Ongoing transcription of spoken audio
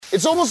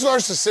It's almost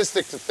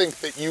narcissistic to think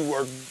that you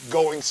are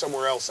going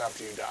somewhere else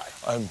after you die.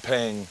 I'm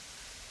paying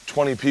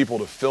 20 people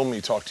to film me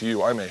talk to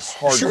you. I'm a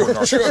hardcore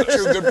narcissist.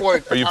 True, good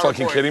point. Are you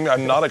fucking kidding me?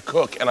 I'm not a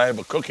cook, and I have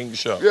a cooking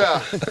show.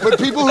 Yeah, but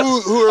people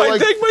who are I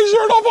take my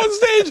shirt off on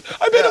stage.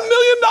 I paid $1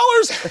 million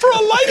for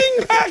a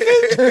lighting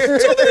package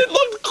so that it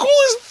looked cool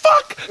as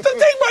fuck to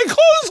take my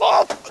clothes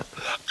off.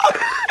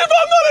 If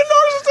I'm not a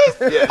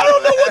narcissist, I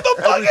don't know what the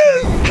fuck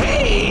is.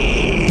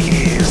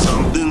 Hey,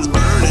 something's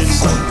burning,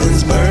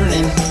 something's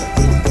burning,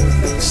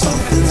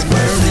 something's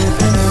burning.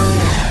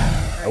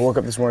 I woke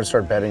up this morning and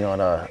started betting on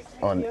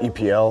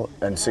EPL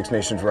and Six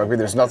Nations rugby.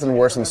 There's nothing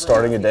worse than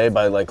starting a day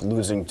by like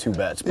losing 2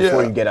 bets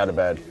before you get out of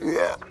bed.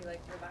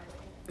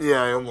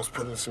 Yeah, I almost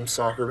put in some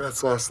soccer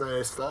bets last night.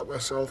 I stopped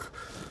myself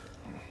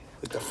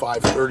at the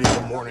 5:30 in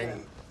the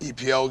morning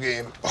EPL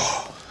game.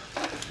 Oh.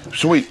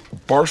 So wait,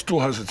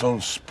 Barstool has its own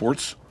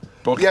sports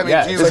book? Yeah,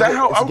 I mean, is that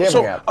how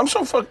I'm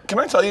so app. Can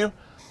I tell you?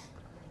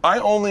 I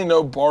only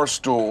know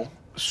Barstool,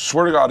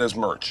 swear to God, as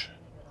merch.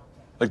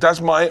 Like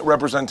that's my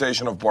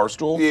representation of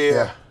Barstool.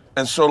 Yeah.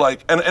 And so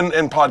like and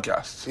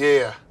podcasts.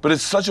 Yeah. But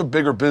it's such a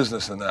bigger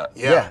business than that.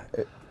 Yeah.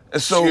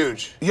 And so it's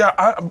huge.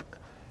 Yeah,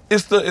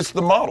 it's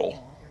the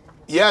model.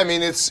 Yeah, I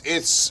mean it's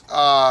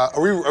are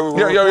we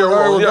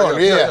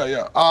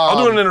Yeah.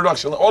 I'll do an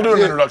introduction. I'll do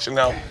an introduction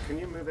now. Can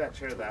you move that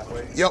chair that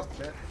way? Yep.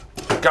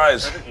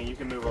 Guys. And you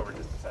can move over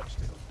just a touch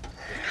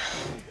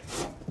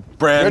too.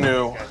 Brand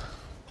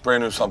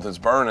new Something's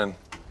Burning.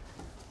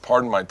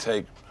 Pardon my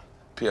take,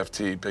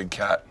 PFT, Big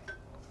Cat.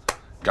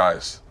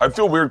 Guys, I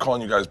feel weird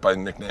calling you guys by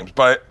nicknames,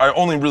 but I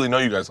only really know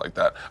you guys like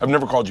that. I've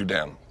never called you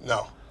Dan.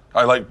 No.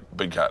 I like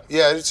Big Cat.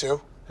 Yeah, I do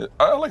too.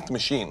 I like the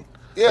Machine.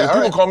 Yeah,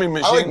 People call me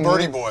Machine. I like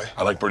Birdie Boy.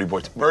 I like Birdie Boy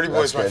too. Birdie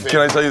Boy's my favorite.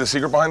 Can I tell you the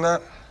secret behind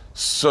that?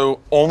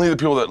 So only the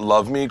people that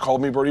love me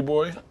called me Birdie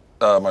Boy.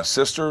 My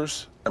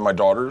sisters and my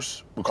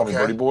daughters would call me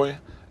Birdie Boy.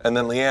 And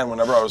then Leanne,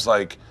 whenever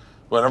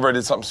I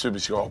did something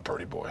stupid, she'd go, oh,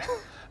 Birdie Boy.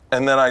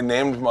 And then I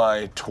named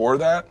my tour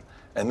that,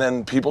 and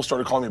then people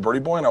started calling me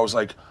Birdie Boy, and I was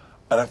like,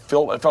 and I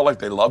felt like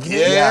they loved me.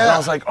 Yeah. And I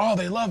was like, oh,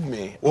 they love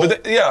me. Well,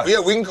 but yeah,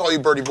 we can call you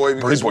Birdie Boy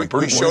because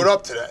we showed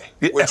up today,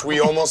 which we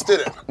almost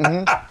didn't.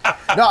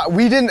 No,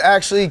 we didn't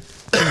actually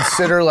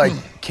consider like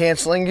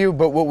canceling you,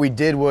 but what we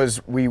did was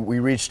we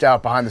reached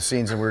out behind the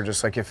scenes and we were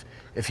just like, if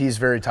he's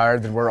very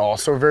tired, then we're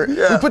also very.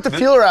 Yeah. We put the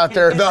feeler out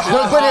there,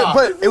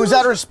 but it was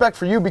out of respect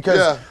for you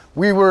because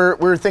we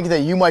were thinking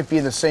that you might be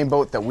in the same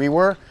boat that we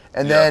were.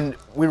 And then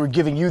we were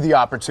giving you the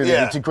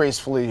opportunity to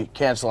gracefully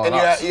cancel on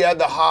us. And you had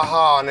the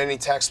ha-ha on any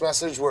text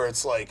message where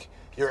it's like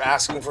you're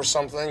asking for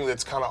something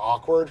that's kind of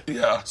awkward.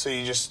 Yeah. So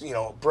you just,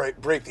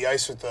 break the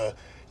ice with the,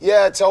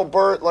 tell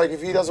Bert, like,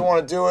 if he doesn't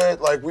want to do it,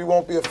 like, we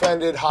won't be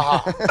offended,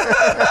 ha-ha.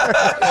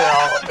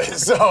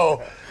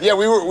 So, yeah,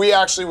 we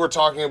actually were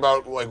talking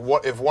about, like,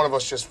 what if one of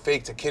us just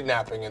faked a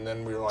kidnapping and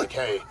then we were like,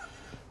 hey,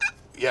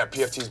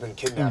 PFT's been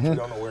kidnapped, we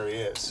don't know where he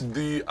is.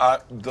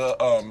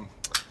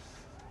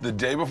 The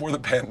day before the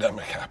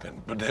pandemic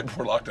happened, the day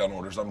before lockdown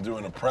orders, I'm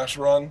doing a press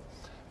run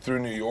through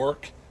New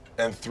York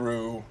and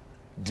through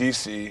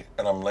DC,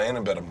 and I'm laying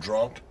in bed, I'm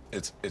drunk.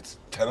 It's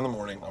 10 in the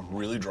morning, I'm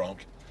really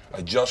drunk.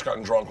 I just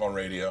gotten drunk on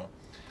radio.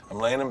 I'm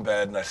laying in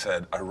bed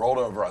and I rolled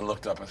over, I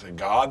looked up, I said,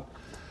 God,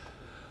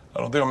 I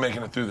don't think I'm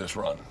making it through this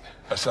run.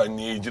 I said, I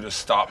need you to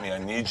stop me. I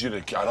need you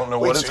to, I don't know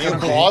what it's going to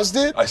be. You caused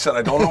it? I said,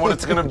 I don't know what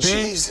it's going to be.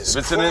 Jesus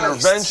if it's Christ. an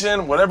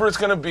intervention, whatever it's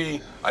going to be,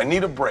 I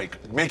need a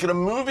break. Make it a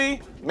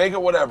movie, make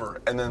it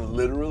whatever. And then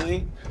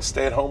literally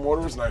stay-at-home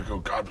orders, and I go,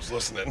 God was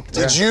listening.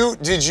 Did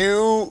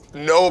you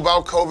know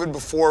about COVID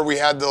before we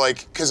had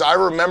because I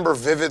remember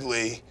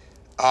vividly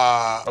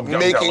I'm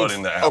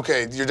downloading the app.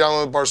 Okay, you're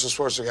downloading the Barstool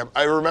Sports app.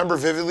 I remember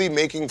vividly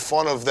making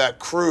fun of that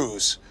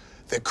cruise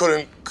that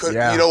couldn't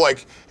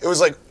it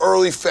was like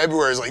early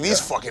February. It's like these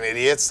fucking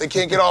idiots. They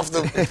can't get off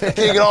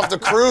the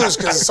cruise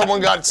because someone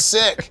got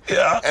sick.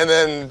 Yeah. And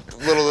then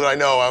little did I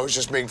know, I was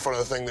just making fun of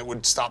the thing that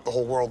would stop the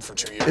whole world for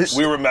 2 years.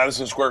 We were at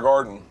Madison Square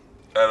Garden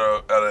at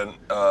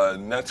a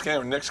Knicks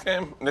game,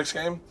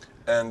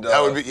 and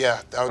that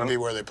would be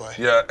where they play.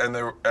 Yeah, and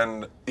they were,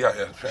 and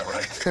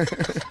right.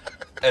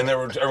 And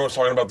everyone's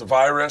talking about the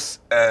virus,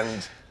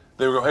 and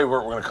they would go, hey, we're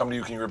going to come to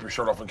you. Can you rip your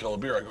shirt off and kill a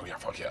beer? I go, yeah,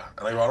 fuck yeah.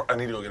 And I go, I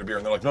need to go get a beer.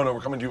 And they're like, no, we're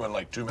coming to you in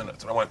like 2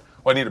 minutes. And I went,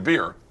 well, I need a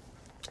beer.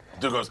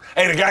 Dude goes,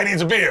 hey, the guy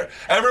needs a beer.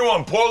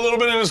 Everyone, pour a little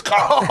bit in his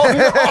cup. Oh,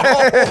 no.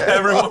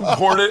 Everyone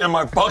poured it in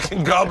my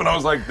fucking cup, and I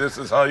was like, this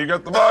is how you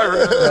got the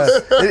virus.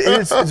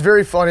 It's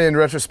very funny in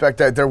retrospect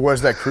that there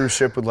was that cruise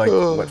ship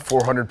with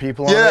 400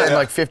 people on it and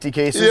like 50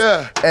 cases.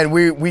 Yeah. And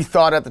we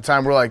thought at the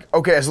time, we're like,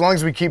 okay, as long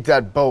as we keep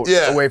that boat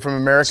away from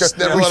America,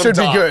 we should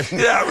be good.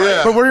 Yeah,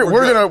 right. But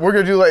we're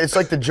gonna do it's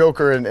like the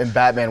Joker in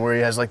Batman where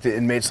he has like the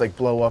inmates like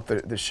blow up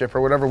the ship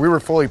or whatever. We were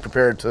fully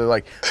prepared to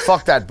like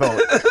fuck that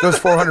boat. Those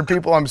 400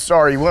 people, I'm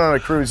sorry, you went on a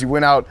cruise, you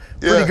went out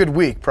pretty good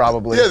week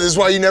probably. Yeah, this is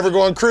why you never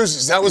go on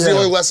cruises. That was the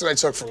only lesson I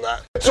took from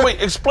that. So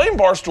wait, explain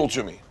Barstool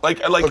to me.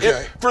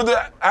 Okay. For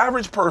the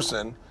average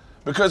person,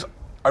 because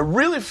I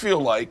really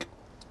feel like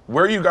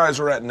where you guys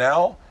are at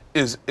now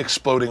is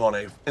exploding on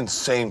a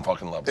insane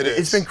fucking level. It is.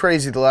 It's been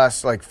crazy the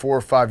last like 4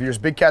 or 5 years.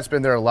 Big Cat's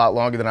been there a lot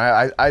longer than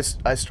I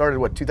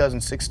started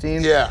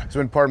 2016. Yeah. It's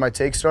when Part of My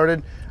Take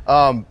started.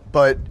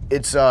 But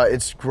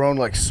it's grown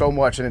like so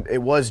much, and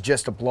it was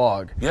just a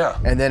blog. Yeah.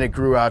 And then it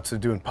grew out to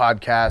doing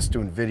podcasts,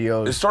 doing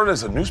videos. It started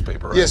as a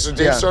newspaper, right? Yeah, so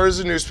Dave started as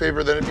a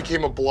newspaper, then it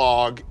became a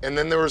blog, and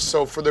then there was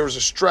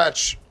a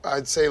stretch,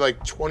 I'd say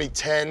like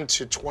 2010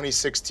 to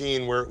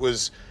 2016, where it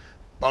was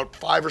about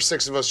 5 or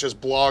 6 of us just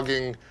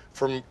blogging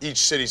from each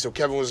city. So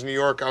Kevin was in New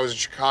York, I was in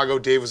Chicago,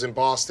 Dave was in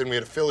Boston. We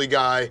had a Philly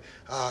guy,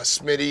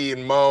 Smitty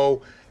and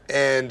Mo,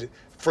 and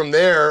from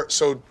there,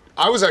 so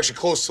I was actually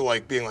close to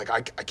like being like,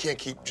 I can't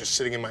keep just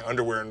sitting in my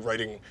underwear and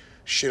writing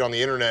shit on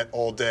the internet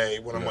all day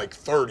when I'm like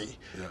 30.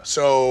 Yeah.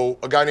 So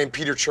a guy named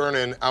Peter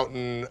Chernin out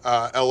in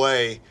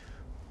LA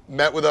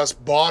met with us,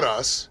 bought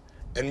us,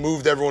 and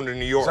moved everyone to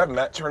New York. Is that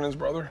Matt Chernan's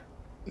brother?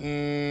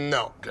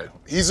 No. Okay.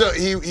 He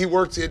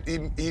worked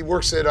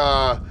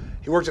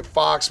at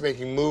Fox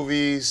making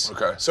movies.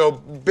 Okay. So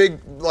big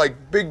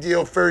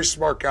deal, very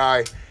smart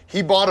guy.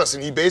 He bought us,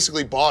 and he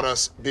basically bought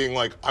us being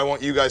like, I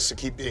want you guys to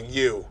keep being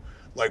you.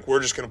 Like, we're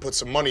just gonna put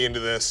some money into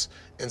this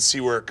and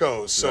see where it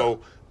goes. So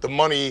the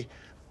money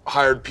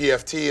hired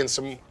PFT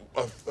and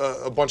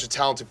a bunch of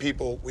talented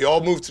people. We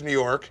all moved to New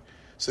York.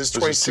 So this is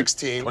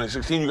 2016.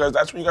 2016,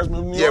 that's when you guys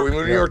moved to New York? Yeah, we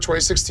moved to New York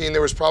 2016.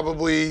 There was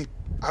probably,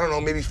 I don't know,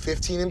 maybe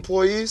 15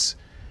 employees.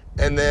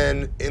 And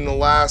then in the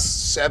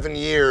last 7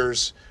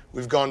 years,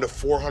 we've gone to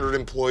 400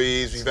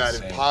 employees. We've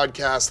added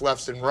podcasts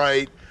left and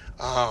right,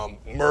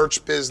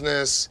 merch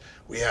business.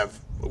 We have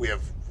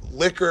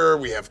liquor,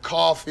 we have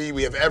coffee,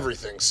 we have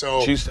everything.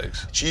 So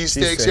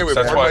Cheesesteaks. Yeah, we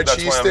have That's why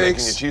I'm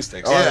making you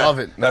cheesesteaks. cheesesteaks. Oh, I love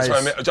it. That's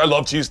Nice. why I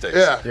love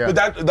cheesesteaks. Yeah.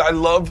 But I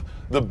love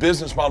the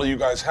business model you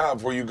guys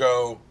have where you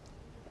go,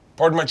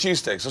 pardon my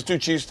cheesesteaks, let's do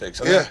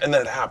cheesesteaks. And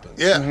then it happens.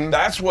 Yeah. Mm-hmm.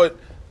 That's what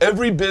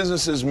every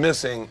business is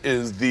missing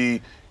is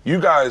you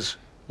guys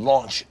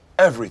launch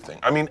everything.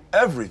 I mean,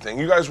 everything.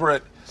 You guys were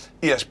at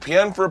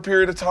ESPN for a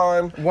period of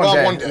time.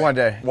 One day.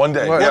 One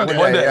day. Yeah.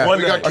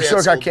 We got Our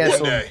show got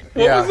canceled canceled. one day.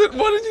 What was it?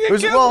 What did you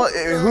get canceled?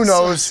 Well, who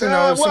knows? Who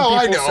knows? Some well,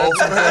 I people know. said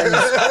some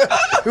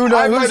things. Who knows?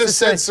 I might Who's have to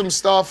said say? some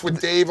stuff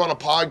with Dave on a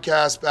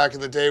podcast back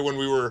in the day when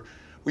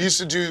we used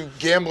to do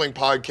gambling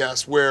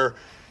podcasts where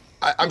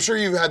I'm sure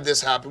you had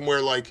this happen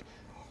where like,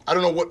 I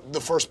don't know what the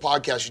first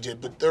podcast you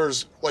did, but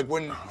there's like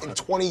when in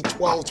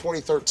 2012,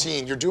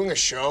 2013, you're doing a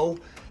show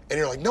and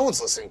you're like, no one's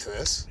listening to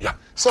this. Yeah.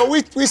 So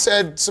we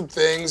said some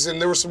things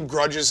and there were some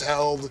grudges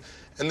held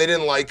and they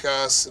didn't like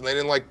us and they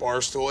didn't like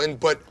Barstool.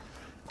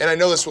 And I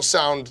know this will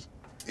sound,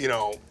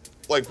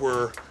 like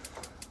we're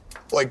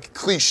like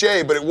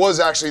cliche, but it was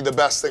actually the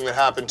best thing that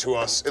happened to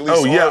us. At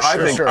least Oh yeah,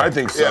 our show. I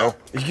think so.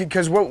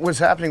 Because what was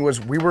happening was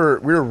we were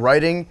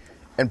writing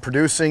and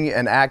producing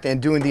and acting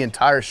and doing the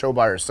entire show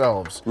by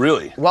ourselves.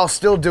 Really? While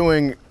still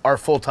doing our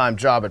full-time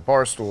job at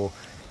Barstool,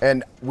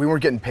 and we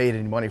weren't getting paid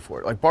any money for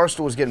it. Like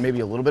Barstool was getting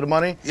maybe a little bit of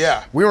money.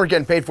 Yeah. We weren't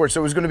getting paid for it,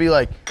 so it was going to be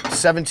like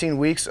 17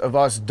 weeks of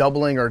us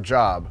doubling our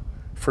job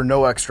for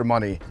no extra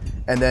money,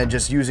 and then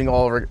just using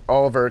all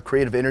of our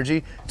creative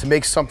energy to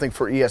make something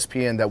for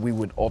ESPN that we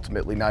would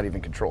ultimately not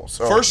even control.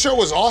 So First show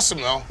was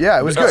awesome though. yeah,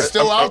 it was good. It's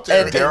still out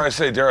there. Dare I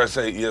say,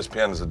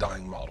 ESPN is a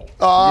dying model.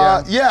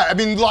 Yeah, I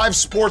mean, live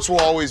sports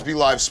will always be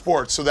live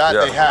sports, so that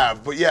they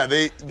have. But yeah,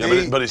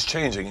 but it's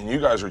changing, and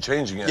you guys are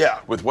changing it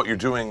with what you're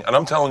doing. And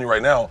I'm telling you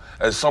right now,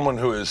 as someone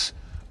who is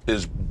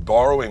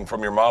borrowing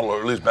from your model,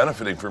 or at least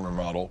benefiting from your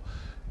model,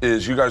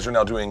 is you guys are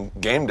now doing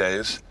game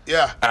days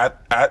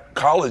at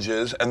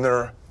colleges, and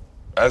they're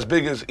as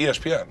big as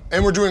ESPN.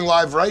 And we're doing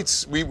live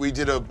rights. We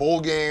did a bowl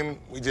game,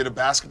 we did a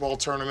basketball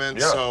tournament,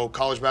 so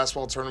college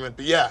basketball tournament.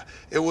 But yeah,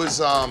 it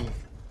was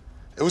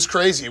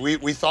crazy.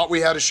 We thought we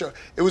had a show.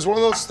 It was one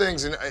of those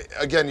things, and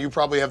again, you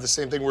probably have the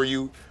same thing where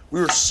we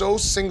were so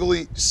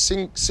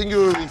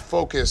singularly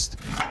focused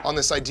on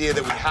this idea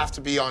that we have to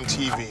be on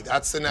TV.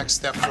 That's the next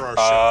step for our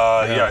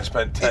show. I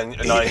spent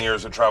 9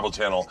 years at Travel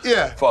Channel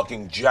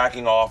fucking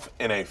jacking off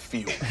in a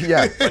field.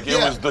 Yeah. Like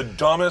it was the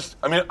dumbest.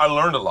 I mean, I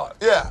learned a lot.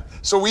 Yeah.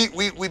 So we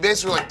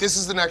basically were like, this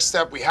is the next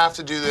step. We have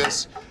to do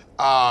this.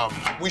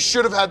 We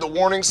should have had the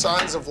warning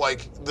signs of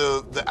like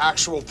the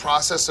actual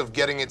process of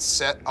getting it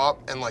set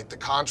up and like the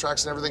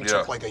contracts and everything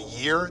took like a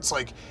year. It's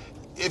like,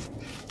 if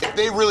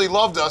they really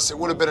loved us, it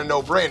would have been a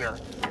no-brainer.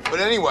 But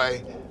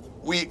anyway,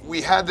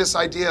 we had this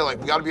idea, like,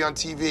 we got to be on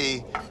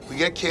TV. We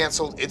get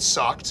canceled. It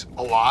sucked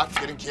a lot.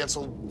 Getting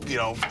canceled,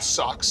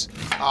 sucks.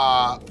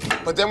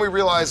 But then we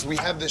realized we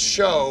have this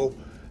show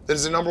that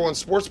is the #1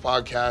 sports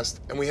podcast,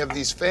 and we have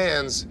these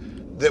fans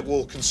that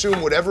will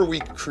consume whatever we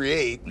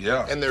create.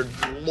 Yeah. And they're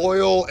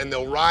loyal, and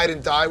they'll ride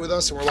and die with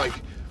us. And we're like,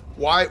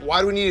 why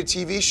do we need a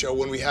TV show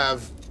when we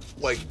have,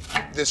 like,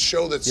 this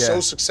show that's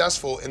so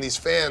successful and these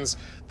fans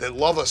that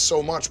love us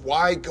so much?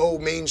 Why go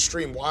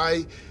mainstream?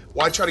 Why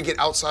try to get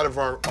outside of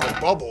our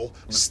bubble?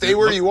 Stay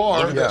where you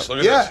are. Look at this. Look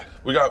at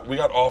this. We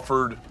got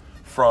offered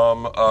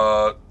from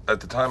at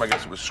the time, I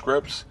guess it was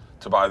Scripps,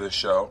 to buy this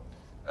show,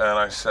 and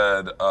I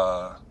said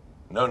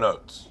no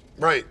notes.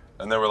 Right.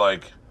 And they were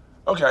like,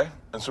 okay.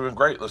 And so we went,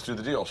 great, let's do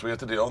the deal. So we hit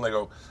the deal, and they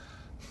go,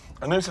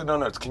 I know you said no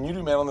notes. Can you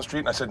do man on the street?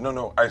 And I said,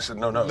 no. I said,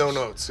 no notes. No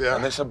notes, yeah.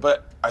 And they said,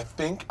 but I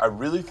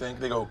really think,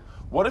 they go,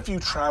 what if you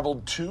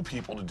traveled 2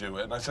 people to do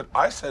it? And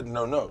I said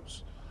no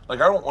notes.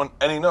 Like, I don't want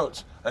any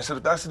notes. And I said,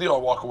 if that's the deal,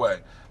 I'll walk away.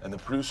 And the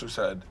producer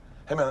said,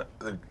 hey man,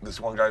 this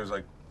one guy was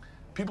like,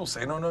 people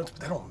say no notes, but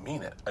they don't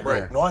mean it. I go,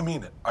 Right. no, I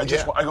mean it. I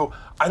go,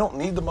 I don't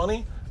need the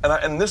money,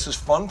 and this is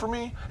fun for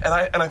me, and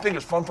I think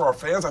it's fun for our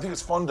fans. I think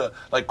it's fun to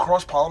like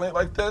cross-pollinate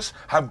like this,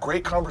 have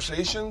great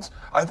conversations.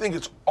 I think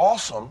it's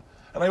awesome.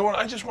 And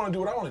I just want to do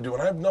what I want to do,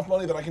 and I have enough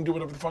money that I can do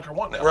whatever the fuck I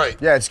want now. Right.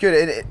 Yeah, it's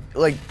good.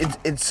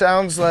 It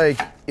sounds like,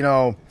 you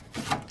know,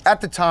 at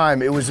the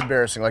time it was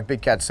embarrassing. Like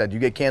Big Cat said, you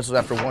get canceled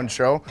after one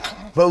show.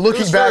 But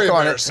looking back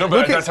on it, no,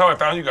 but that's how I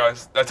found you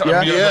guys. That's how.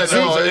 What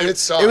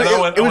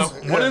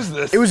is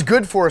this? It was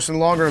good for us in the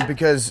long run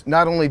because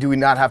not only do we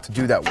not have to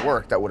do that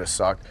work that would have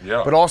sucked,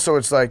 but also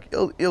it's like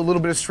a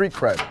little bit of street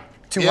cred.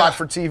 Too hot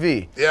for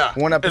TV. Yeah.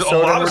 One episode a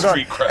lot and of we're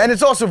street done. cred. And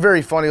it's also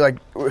very funny. Like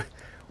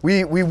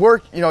we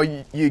work. You know,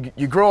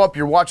 you grow up.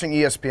 You're watching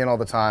ESPN all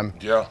the time.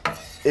 Yeah.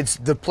 It's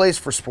the place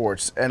for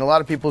sports, and a lot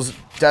of people's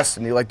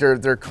destiny, like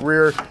their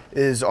career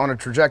is on a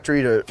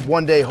trajectory to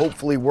one day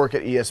hopefully work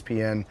at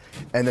ESPN,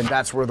 and then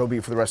that's where they'll be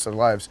for the rest of their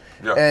lives.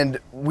 Yeah. And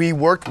we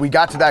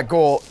got to that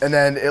goal, and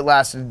then it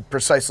lasted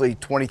precisely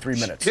 23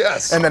 minutes.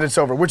 Yes. And then it's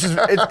over, which is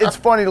it's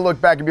funny to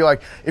look back and be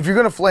like, if you're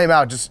gonna flame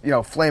out, just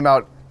flame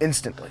out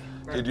instantly.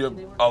 Hey, do you have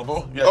olive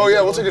oil? Yeah, Oh yeah,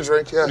 we'll take a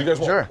drink. Yeah. What do you guys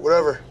want? Sure.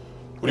 Whatever.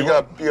 What do you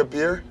got? want? You got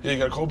beer? Yeah, you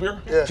got a cold beer?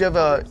 Yeah. Do you have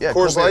a Coors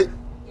Coors Light?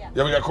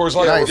 Yeah, we got Coors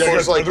Light. Nice. Yeah,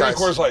 Coors Light we're doing guys.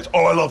 Coors Lights.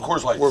 Oh, I love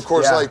Coors Lights. We're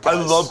Coors Yeah. Light guys.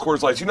 I love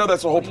Coors Lights. You know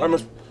that's the whole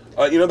premise.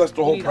 You know that's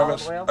the whole need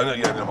premise. olive oil? I know,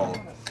 yeah, I need olive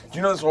oil. Do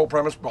you know that's the whole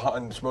premise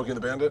behind Smokey and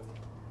the Bandit?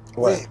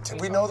 Wait,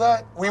 did we know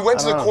that? We went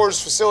to the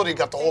Coors facility,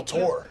 got the whole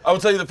tour. I will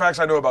tell you the facts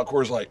I know about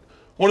Coors Light.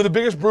 One of the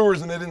biggest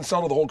brewers, and they didn't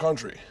sell to the whole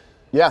country.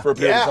 Yeah. For a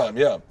period Yeah. of time,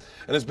 yeah.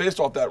 And it's based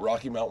off that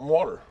Rocky Mountain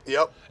water.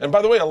 Yep. And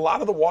by the way, a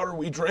lot of the water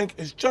we drink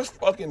is just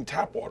fucking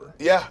tap water.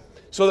 Yeah.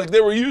 So like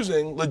they were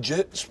using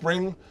legit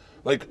spring,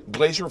 like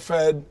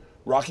glacier-fed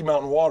Rocky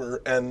Mountain water,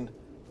 and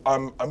I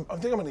think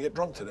I'm gonna get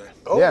drunk today.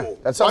 Oh, Yeah,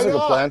 that sounds why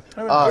like a plan.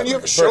 not? I mean, you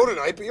have a show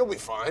tonight, but you'll be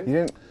fine.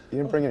 You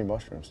didn't bring any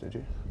mushrooms, did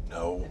you?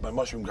 No, my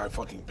mushroom guy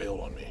fucking bailed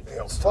on me.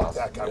 Yo, fuck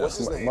that guy. What's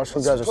his name?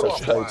 Mushroom Let's guys are put him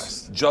such on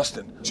plates. blast.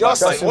 Justin.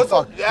 Justin, what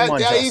fuck, the? come on,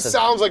 He Justin.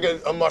 sounds like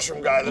a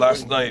mushroom guy that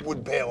Last night,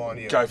 would bail on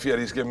you. Guy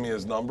Fieri's giving me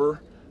his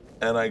number,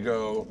 and I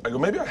go,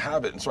 maybe I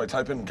have it. And so I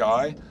type in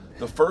Guy.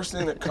 The first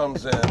thing that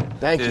comes in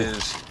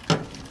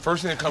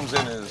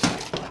is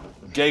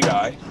gay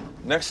guy.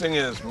 Next thing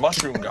is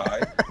mushroom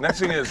guy. Next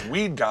thing is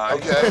weed guy.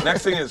 Okay.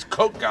 Next thing is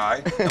coke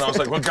guy. And I was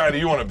like, what guy do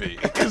you want to be?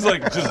 It's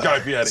like just Guy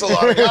Fieri. That's a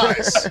lot of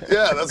guys.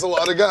 Yeah, that's a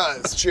lot of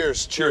guys.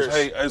 Cheers. Cheers.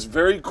 Hey, it's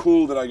very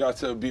cool that I got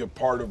to be a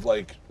part of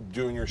like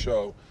doing your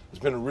show. It's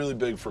been really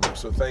big for me,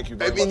 so thank you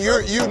very I much.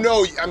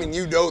 mean,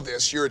 you know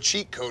this. You're a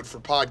cheat code for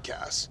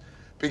podcasts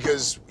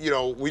because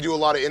we do a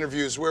lot of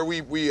interviews where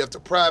we have to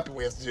prep and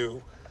we have to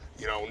do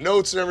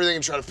notes and everything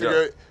and try to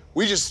figure out.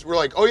 We're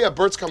like, oh yeah,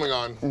 Bert's coming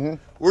on. Mm-hmm.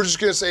 We're just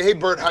gonna say, hey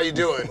Bert, how you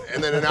doing?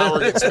 And then an hour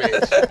gets made.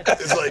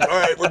 It's like, all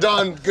right, we're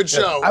done. Good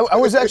show. I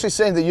was actually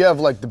saying that you have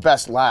like the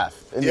best laugh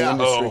in the Yeah.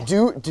 industry.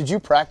 Oh. Did you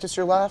practice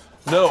your laugh?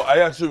 No,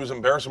 I actually was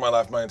embarrassed with my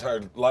laugh my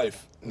entire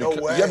life. No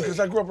way. Yeah, because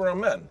I grew up around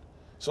men.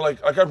 So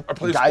like I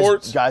play Guys,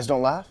 sports. guys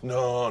don't laugh?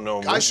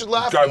 No. Guys should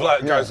laugh Guys, more.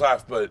 guys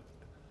laugh, but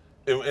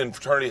in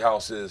fraternity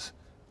houses,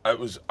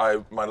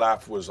 my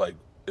laugh was like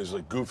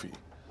goofy.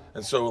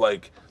 And so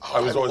like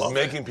I was I always love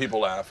making people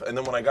laugh. And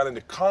then when I got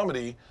into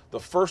comedy, the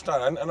first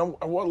time,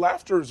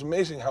 laughter is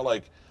amazing how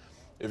like,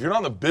 if you're not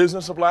in the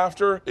business of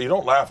laughter, you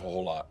don't laugh a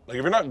whole lot. Like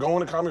if you're not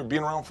going to comedy or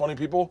being around funny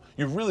people,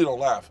 you really don't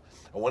laugh.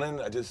 I went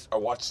in, I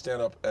watched stand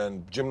up,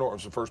 and Jim Norton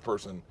was the first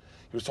person.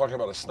 He was talking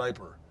about a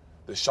sniper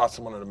that shot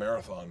someone at a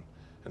marathon.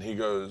 And he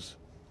goes,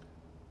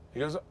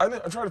 I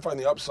tried to find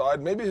the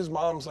upside. Maybe his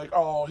mom's like,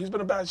 oh, he's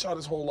been a bad shot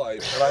his whole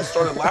life. And I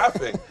started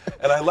laughing,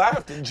 and I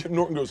laughed, and Jim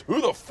Norton goes,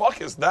 who the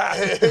fuck is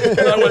that? And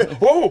I went,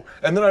 whoa.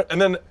 And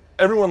then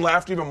everyone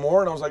laughed even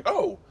more, and I was like,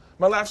 oh,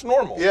 my laugh's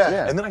normal.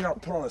 Yeah. And then I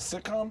got put on a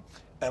sitcom,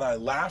 and I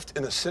laughed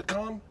in the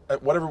sitcom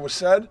at whatever was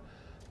said,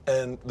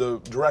 and the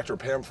director,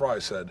 Pam Fry,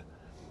 said,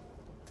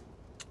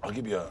 I'll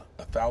give you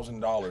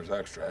 $1,000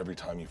 extra every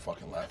time you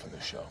fucking laugh in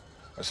this show.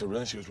 I said,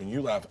 really? She goes, when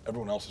you laugh,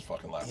 everyone else is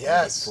fucking laughing.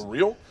 Yes. Like, for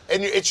real?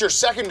 And it's your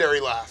secondary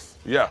laugh.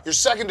 Yeah. Your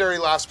secondary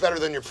laugh's better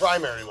than your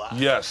primary laugh.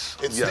 Yes.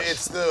 It's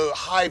the Yeah.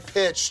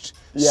 high-pitched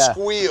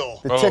squeal.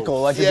 The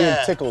tickle, like you're being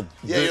tickled.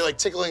 Yeah, you're like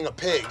tickling a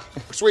pig.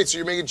 So wait, so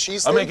you're making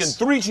cheesesteaks? I'm making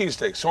 3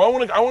 cheesesteaks. So I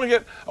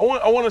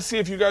want to see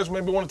if you guys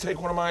maybe want to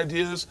take one of my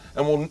ideas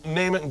and we'll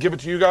name it and give it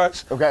to you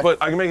guys. Okay. But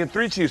I'm making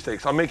 3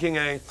 cheesesteaks. I'm making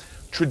a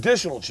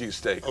traditional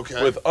cheesesteak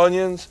Okay. with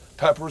onions,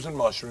 peppers, and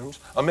mushrooms.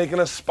 I'm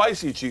making a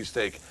spicy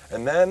cheesesteak,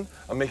 and then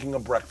I'm making a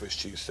breakfast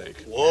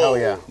cheesesteak. Whoa. Hell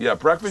yeah. Yeah,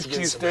 breakfast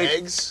Getting some cheesesteak.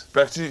 eggs?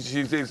 Breakfast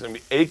cheesesteaks and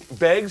egg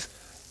bags.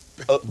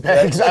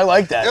 Bags, I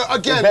like that.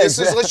 Again, Bags,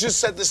 let's just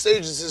set the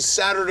stage. This is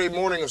Saturday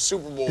morning of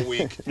Super Bowl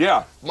week.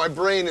 Yeah. My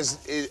brain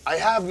I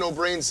have no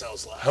brain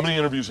cells left. How many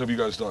interviews have you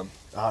guys done?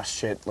 Oh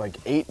shit, like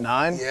 8,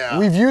 9? Yeah.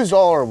 We've used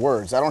all our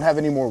words. I don't have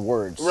any more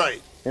words.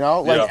 Right. You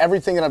know, like Yeah.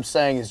 everything that I'm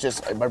saying is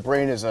just, my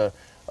brain is a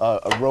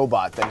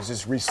robot that is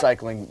just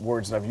recycling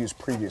words that I've used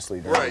previously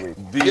during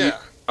the week.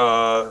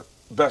 The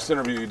best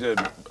interview you did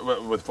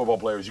with football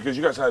players, because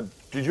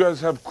did you guys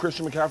have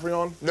Christian McCaffrey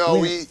on? No,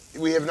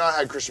 we have not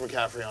had Christian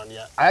McCaffrey on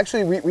yet.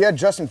 We had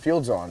Justin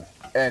Fields on,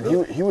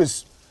 and he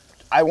was,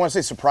 I want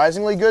to say,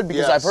 surprisingly good,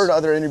 because I've heard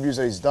other interviews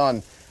that he's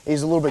done.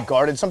 He's a little bit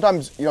guarded.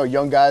 Sometimes,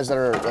 young guys that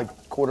are like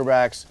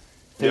quarterbacks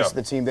face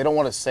the team, they don't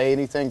want to say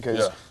anything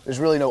because there's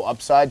really no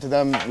upside to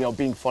them,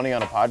 being funny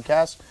on a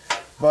podcast.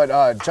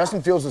 But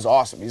Justin Fields is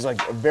awesome. He's like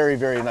a very,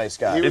 very nice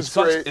guy. It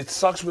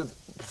sucks with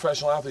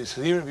professional athletes,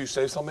 because even if you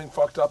say something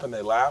fucked up and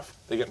they laugh,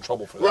 they get in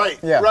trouble for that. Right,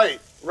 Yeah.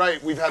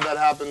 right. We've had that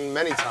happen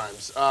many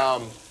times.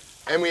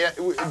 And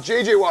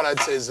JJ Watt, I'd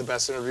say, is the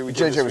best interview we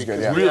did JJ this was week,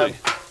 good, 'cause yeah. Really?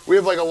 We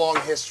have like a long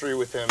history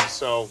with him,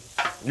 so.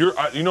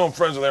 I'm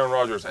friends with Aaron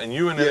Rodgers, and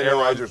you and Aaron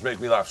Rodgers make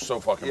me laugh so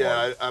fucking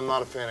hard. I'm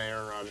not a fan of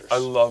Aaron Rodgers.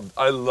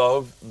 I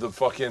love the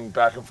fucking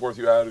back and forth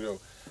you had to go.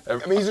 I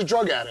mean, he's a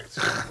drug addict.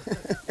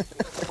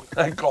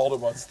 I called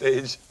him on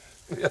stage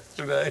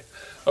yesterday.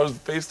 I was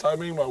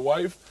FaceTiming my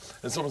wife,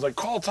 and someone's like,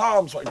 call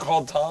Tom. So I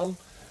called Tom,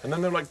 and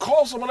then they're like,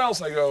 call someone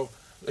else. I go,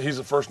 he's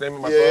the first name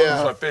in my phone,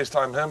 so I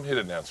FaceTime him. He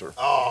didn't answer.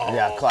 Oh,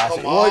 Yeah, classic.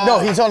 come on. Well, no,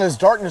 he's on his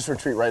darkness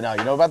retreat right now.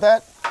 You know about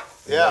that?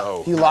 Yeah.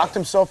 No. He locked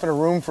himself in a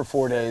room for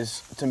 4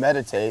 days to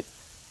meditate.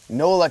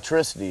 No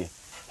electricity.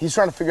 He's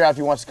trying to figure out if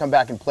he wants to come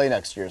back and play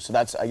next year. So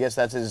I guess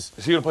that's his.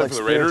 Is he gonna play for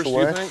the Raiders, do you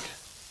spiritual way. think?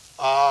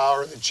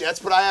 Or the Jets,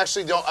 but I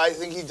actually don't. I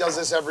think he does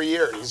this every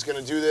year. He's going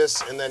to do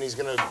this, and then he's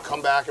going to come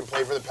back and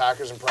play for the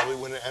Packers and probably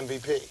win an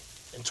MVP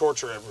and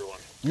torture everyone.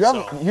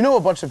 You know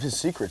a bunch of his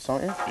secrets,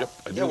 don't you? Yep,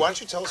 I do. Yeah, why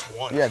don't you tell us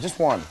one? Yeah, just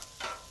one.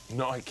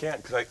 No, I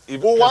can't, because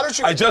Well, why don't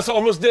you- I just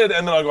almost did,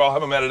 and then I'll go, I'll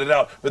have him edit it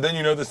out. But then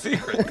you know the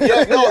secret.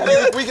 Yeah, no,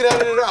 we can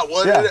edit it out.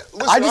 We'll edit it.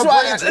 Listen, our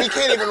brains, we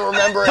can't even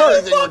remember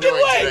anything we're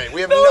doing today. We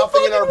have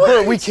nothing in our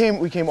brains. Bro,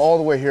 we came all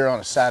the way here on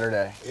a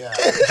Saturday. Yeah.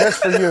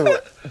 Just for you,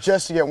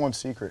 just to get one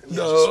secret.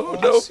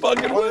 No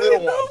fucking one way. little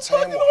No one. Tell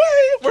him fucking one.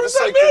 way. Where's Just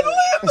that like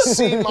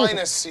mandolin?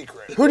 a C-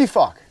 secret. Who'd he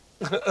fuck?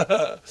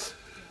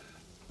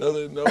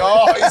 No.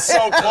 Oh, he's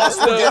so close.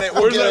 We'll get it.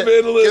 We'll Where's get that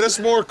it. mandolin? Get us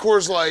more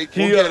Coors Light.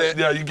 We'll get it.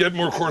 Yeah, you get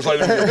more Coors Light,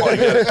 you'll probably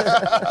get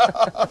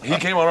it. He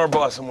came on our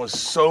bus and was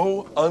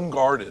so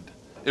unguarded.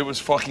 It was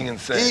fucking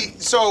insane.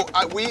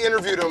 We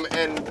interviewed him,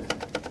 and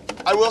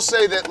I will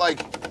say that,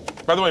 like,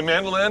 By the way,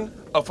 mandolin,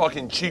 a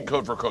fucking cheat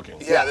code for cooking.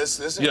 yeah,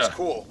 this is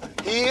cool.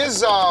 He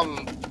is.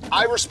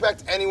 I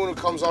respect anyone who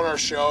comes on our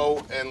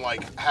show and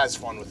like has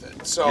fun with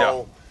it. So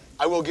Yeah.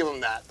 I will give him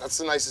that. That's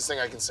the nicest thing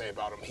I can say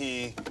about him.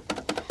 He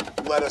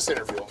let us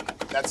interview him.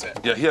 That's it.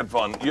 Yeah, he had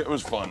fun. It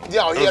was fun.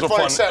 Yeah, he It had was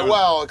fun.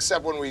 a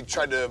Except when we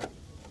tried to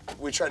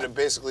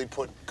basically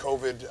put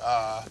COVID,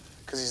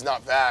 because he's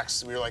not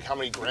vaxxed. We were like, how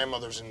many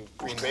grandmothers in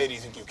Green Bay do you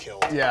think you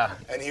killed? Yeah.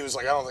 And he was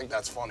like, I don't think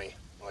that's funny.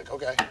 I'm like,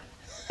 okay.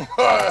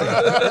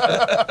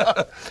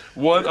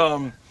 What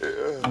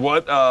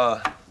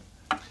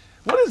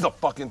is the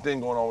fucking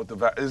thing going on with the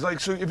vaccine? It's like,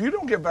 so if you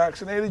don't get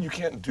vaccinated, you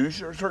can't do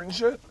certain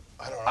shit?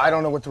 I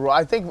don't know what the rule.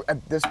 I think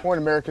at this point,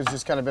 America's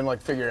just kind of been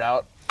like figured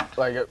out.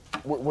 Like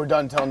we're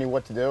done telling you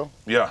what to do.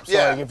 Yeah. So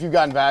like, if you've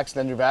gotten vaxxed,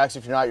 then you're vaxxed.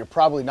 If you're not, you're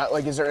probably not.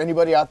 Like, is there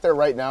anybody out there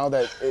right now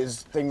that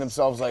is thinking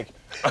themselves like,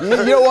 you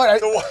know what?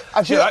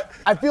 I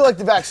feel like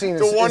the vaccine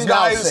is The one is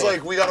guy now is safe.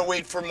 like, we gotta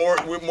wait for more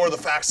of the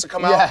facts to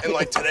come out, Yeah. and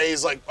like today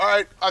he's like, all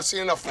right, I've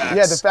seen enough facts.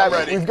 Yeah, the fact I'm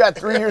ready. we've got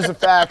 3 years of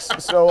facts,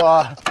 so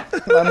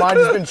my mind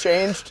has been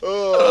changed.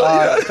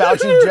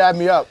 Fauci jabbed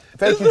me up.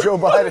 Thank you, Joe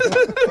Biden.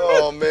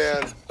 Oh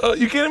man.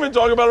 You can't even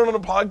talk about it on a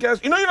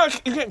podcast. You know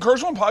you can't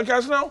curse on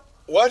podcasts now?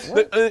 What? If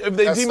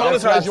they That's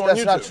demonetize you on YouTube.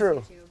 That's not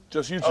true.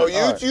 Just YouTube. Oh,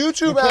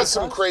 YouTube has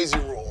some crazy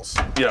rules.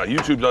 Yeah,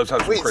 YouTube does have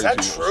some Wait, is crazy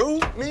that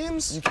rules. true?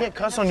 Memes? You can't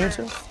cuss on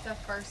YouTube. The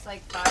first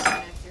like 5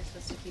 minutes, you're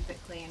supposed to keep it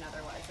clean,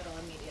 otherwise it'll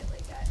immediately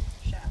get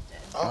shafted.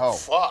 Oh,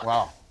 fuck.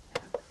 Wow.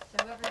 So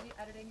whoever's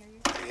editing your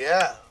YouTube.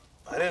 Yeah,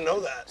 I didn't know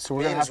that. So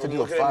we're gonna Memes, have to we're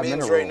do a looking at 5-minute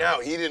memes rule. right now.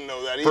 He didn't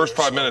know that either. First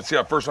 5 so- minutes,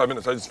 yeah, first 5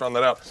 minutes. I just found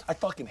that out. I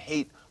fucking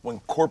hate when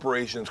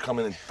corporations come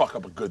in and fuck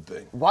up a good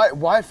thing.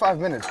 Why 5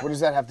 minutes? What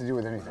does that have to do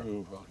with anything?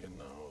 Who fucking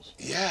knows?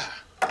 Yeah.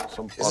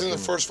 Some Isn't fucking, the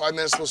first 5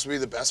 minutes supposed to be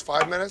the best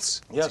 5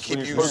 minutes? Yes, To when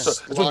keep you're you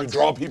supposed to, that's when you locked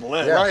draw in? people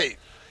in. Right.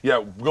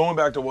 Yeah, going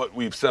back to what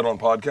we've said on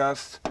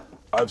podcasts,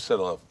 I've said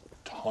a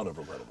ton of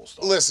regrettable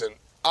stuff. Listen,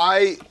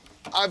 I've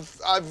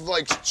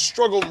like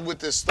struggled with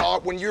this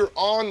thought. When you're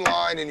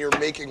online and you're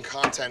making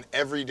content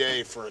every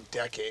day for a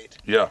decade,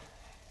 Yeah.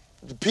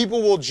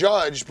 people will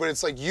judge, but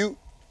it's like you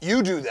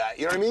do that.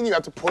 You know what I mean? You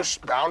have to push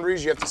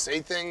boundaries. You have to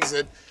say things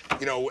that,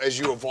 as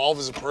you evolve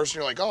as a person,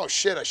 you're like, oh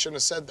shit, I shouldn't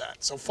have said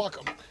that. So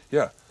fuck them.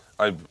 Yeah.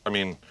 I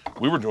mean,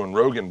 we were doing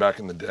Rogan back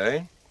in the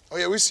day, Oh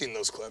yeah, we've seen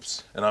those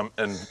clips. and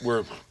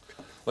we're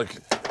like,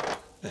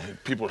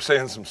 people are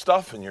saying some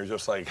stuff, and you're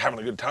just like having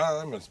a good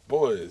time. It's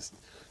boys,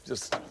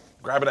 just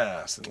grabbing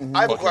ass. And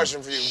I have a fucking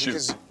question for you shoot.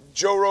 because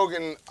Joe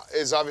Rogan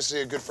is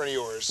obviously a good friend of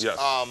yours.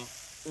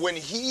 Yes. When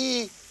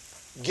he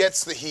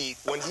gets the heat,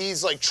 when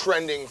he's like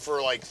trending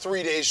for like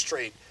 3 days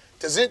straight,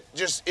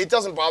 it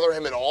doesn't bother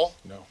him at all?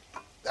 No.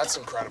 That's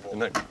incredible.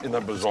 Isn't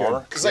that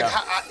bizarre? Because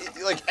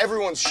like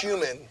everyone's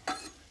human.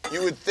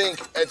 You would think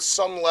at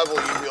some level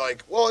you'd be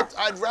like, well,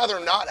 I'd rather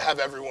not have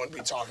everyone be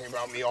talking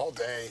about me all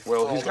day.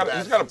 Well, he's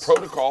got a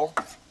protocol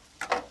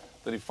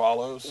that he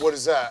follows. What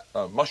is that?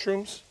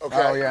 Mushrooms. Okay.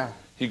 Oh yeah.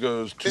 He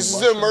goes to This is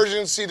mushrooms. an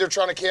emergency. They're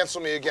trying to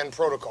cancel me again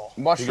protocol.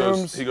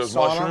 Mushrooms. He goes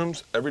sauna.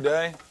 mushrooms every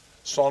day,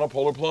 sauna,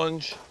 polar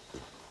plunge,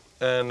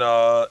 and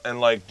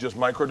like just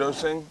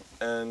microdosing.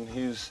 And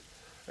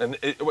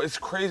it's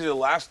crazy.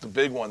 The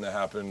big one that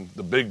happened,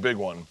 the big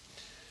one.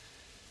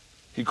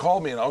 He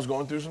called me and I was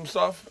going through some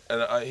stuff,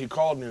 and he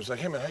called me. He was like,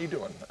 "Hey man, how you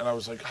doing?" And I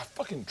was like,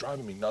 "Fucking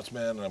driving me nuts,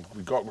 man." And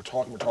we're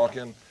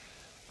talking,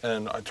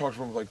 and I talked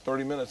to him for like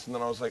 30 minutes, and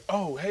then I was like,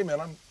 "Oh, hey man,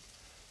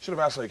 should have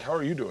asked like, how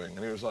are you doing?"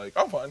 And he was like,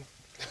 "I'm fine."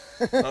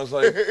 And I was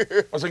like,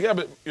 "Yeah,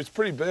 but it's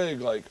pretty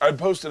big." Like I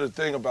posted a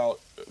thing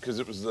about because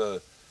it was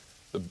the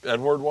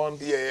N-word one.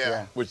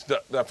 Yeah. Which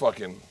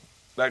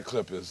that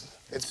clip is.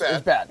 It's bad.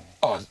 It's bad.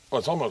 Oh,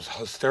 it's almost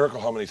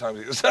hysterical how many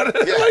times he said it.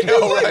 Yeah, like, I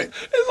know, right.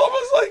 It's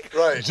almost like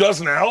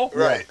just now.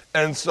 Right.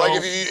 And so Like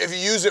if you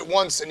use it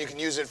once, then you can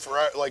use it for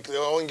like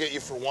they'll only get you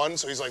for one.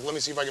 So he's like, let me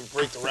see if I can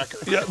break the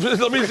record. yeah,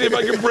 let me see if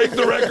I can break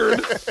the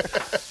record.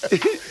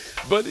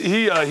 But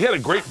he had a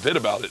great bit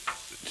about it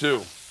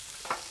too.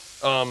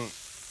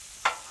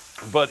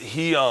 But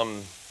he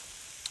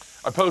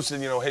I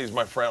posted, hey, he's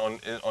my friend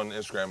on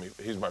Instagram.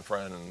 He's my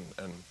friend,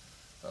 and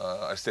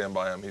I stand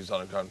by him. He's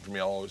done a gun for me.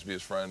 I'll always be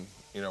his friend,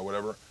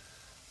 whatever.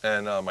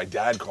 And my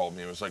dad called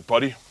me and was like,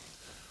 "Buddy,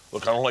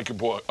 look, I don't like your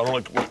boy. I don't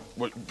like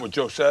what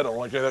Joe said. I don't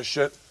like any of that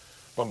shit.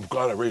 But I'm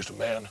glad I raised a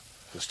man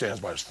that stands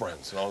by his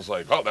friends." And I was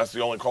like, "Oh, that's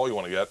the only call you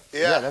want to get."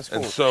 Yeah, that's cool.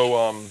 And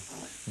so,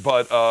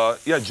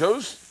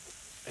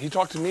 he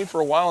talked to me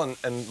for a while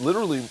and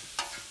literally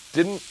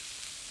doesn't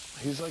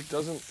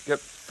get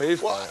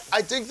fazed by Well, it.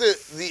 I think that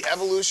the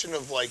evolution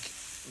of like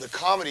the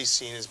comedy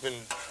scene has been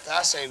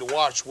fascinating to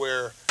watch.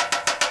 Where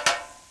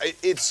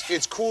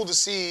it's cool to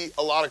see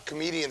a lot of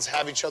comedians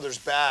have each other's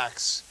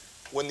backs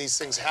when these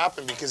things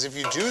happen, because if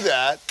you do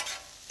that,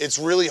 it's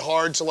really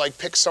hard to like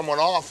pick someone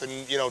off and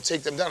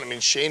take them down. I mean,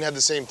 Shane had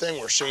the same thing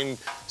where Shane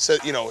said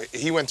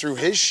he went through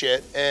his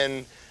shit,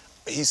 and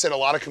he said a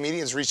lot of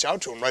comedians reached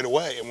out to him right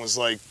away and was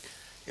like,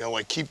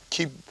 keep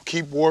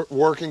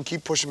working,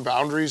 keep pushing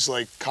boundaries.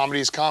 Like comedy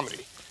is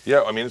comedy.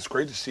 Yeah, I mean, it's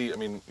great to see. I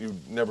mean, you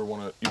never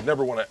want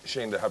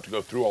Shane to have to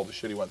go through all the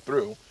shit he went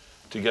through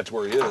to get to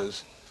where he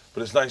is.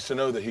 But it's nice to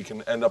know that he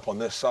can end up on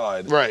this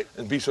side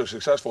and be so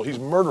successful. He's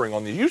murdering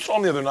on you saw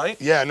him the other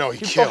night. Yeah, no,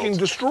 he killed. fucking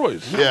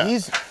destroys. Yeah.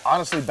 He's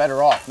honestly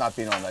better off not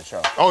being on that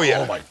show. Oh yeah.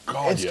 Oh my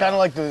God. It's kind of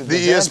like the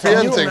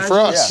ESPN thing for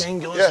us. Shane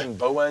Gillis and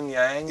Bowen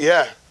Yang.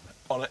 Yeah.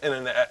 In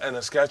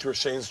a sketch where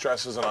Shane's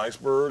dressed as an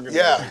iceberg. And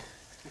Yeah.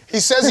 He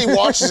says he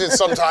watches it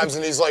sometimes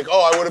and he's like,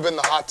 "Oh, I would have been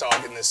the hot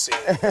dog in this scene,"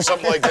 or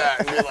something like that,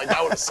 and be like,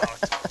 "That would have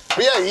sucked."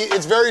 But yeah,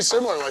 it's very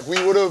similar. Like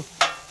we would have,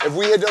 if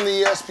we had done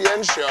the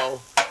ESPN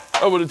show.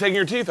 Oh, would have taken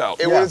your teeth out.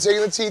 It would have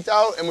taken the teeth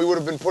out, and we would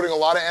have been putting a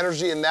lot of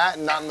energy in that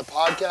and not in the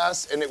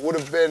podcast. And it would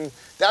have been,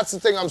 that's the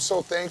thing I'm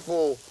so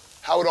thankful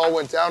how it all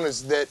went down,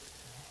 is that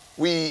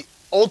we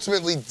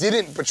ultimately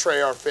didn't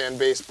betray our fan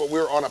base, but we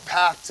were on a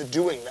path to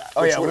doing that.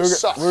 Oh which yeah, we would were have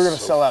sucked. going to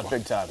sell out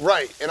big time.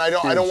 Right, and I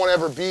don't want to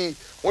ever be,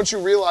 once you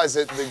realize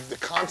that the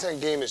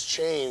content game has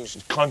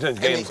changed.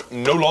 Content game's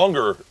no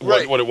longer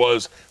what it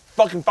was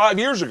fucking 5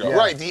 years ago. Yeah.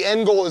 Right, the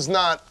end goal is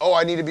not, oh,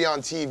 I need to be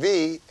on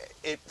TV.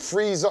 It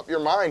frees up your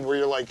mind where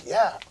you're like,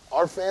 yeah,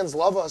 our fans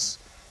love us.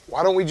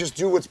 Why don't we just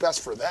do what's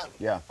best for them?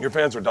 Yeah. Your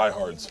fans are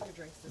diehards.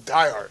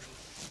 Die hard.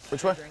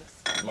 Which one?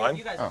 Mine?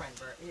 You guys are fine,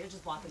 Bert. You're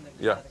just blocking the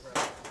Yeah.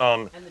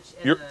 road.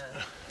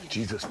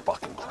 Jesus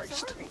fucking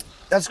Christ.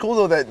 That's cool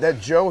though that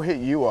Joe hit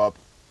you up,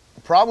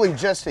 probably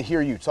just to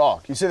hear you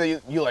talk. You said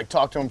that you like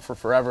talked to him for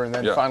forever and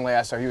then finally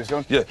asked how he was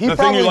doing. Yeah, He the thing you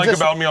probably like just-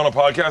 about me on a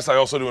podcast, I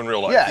also do in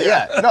real life.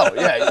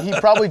 He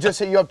probably just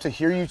hit you up to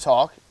hear you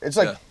talk. It's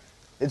like,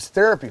 it's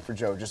therapy for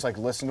Joe. Just like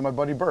listen to my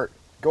buddy Bert.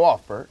 Go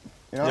off, Bert.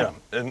 Yeah,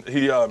 and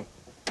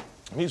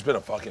he's been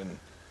a fucking,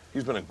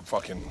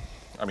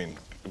 I mean,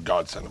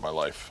 godsend in my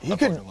life. He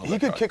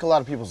could kick a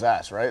lot of people's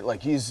ass, right?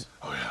 Like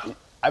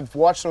I've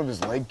watched some of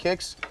his leg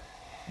kicks.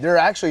 They're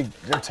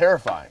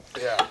terrifying.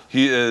 Yeah.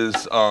 He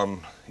is. I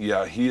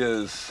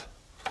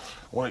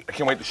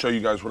can't wait to show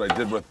you guys what I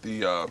did with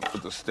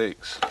the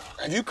steaks.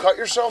 Have you cut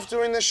yourself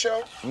doing this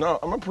show? No,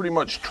 I'm a pretty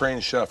much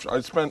trained chef.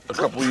 I spent a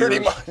couple Pretty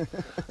years. much. I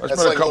That's spent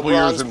like a couple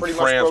LeBron's years in pretty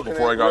much France broken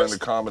before I got wrist.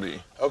 into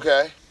comedy.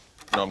 Okay.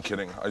 No, I'm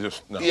kidding. I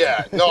just no.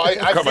 Yeah. No, I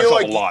cut feel myself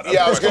like. a lot.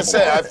 Yeah, I was cut gonna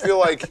myself a say. I lot. feel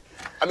like.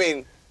 I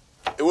mean,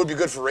 it would be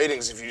good for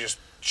ratings if you just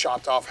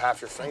chopped off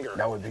half your finger.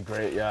 That would be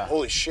great. Yeah.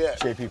 Holy shit.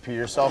 JPP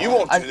yourself. You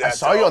won't do I that,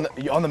 saw you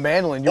though. on the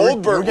mandolin. You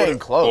Old were Bert getting would've-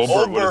 close.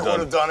 Old would've Bert would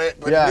have done it,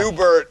 but Yeah. New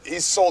Bert,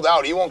 he's sold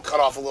out. He won't cut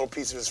off a little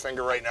piece of his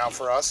finger right now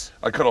for us.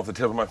 I cut off the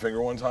tip of my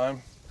finger one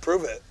time.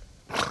 Prove it.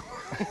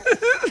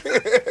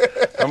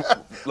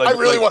 I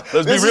really want.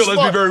 Let's be this real. is Let's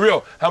be fun. very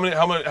real. How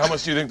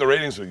much do you think the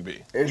ratings would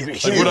be? It'd be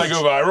Like, would I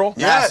go viral?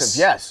 Yes.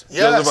 Yes.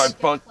 Because if I Yes.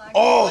 fuck,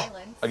 Oh.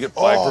 I get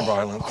flagged for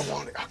violence. I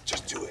want it.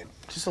 Just do it.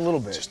 Just a little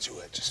bit. Just do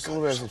it. Just a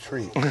little bit as a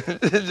treat.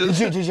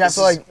 Did you have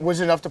to like?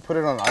 Was it enough to put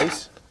it on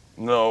ice?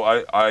 No,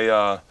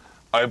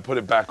 I put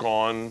it back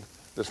on.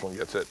 This one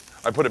gets it.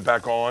 I put it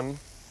back on.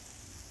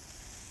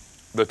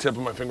 The tip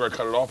of my finger, I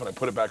cut it off, and I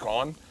put it back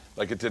on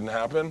like it didn't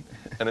happen,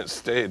 and it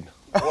stayed.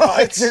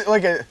 What?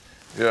 Like a.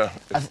 Yeah.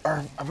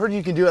 I've heard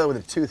you can do that with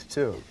a tooth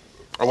too.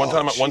 Or one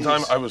time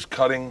jeez. I was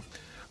cutting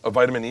a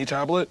vitamin E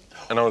tablet,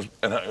 and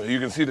you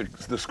can see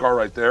the scar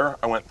right there.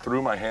 I went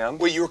through my hand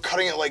Wait, you were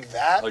cutting it like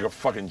that? like a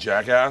fucking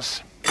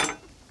jackass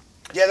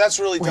Yeah, that's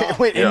really dumb.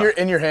 Wait, Yeah.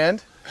 in your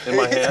hand? in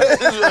my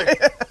hand,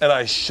 and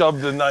I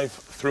shoved the knife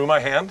through my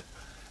hand,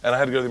 and I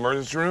had to go to the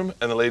emergency room,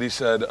 and the lady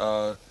said,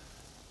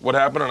 what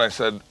happened? And I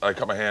said, I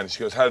cut my hand. She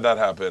goes, how did that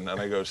happen? And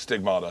I go,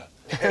 stigmata.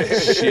 And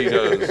she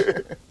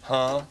goes,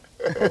 huh?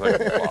 I was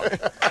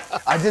like,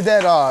 fuck. I did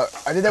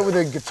that with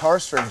a guitar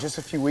string just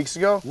a few weeks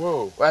ago.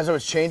 Whoa. As I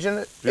was changing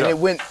it, Yeah.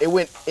 and it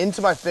went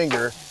into my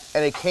finger,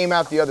 and it came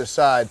out the other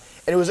side,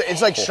 and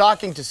it's like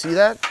shocking to see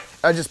that.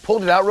 I just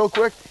pulled it out real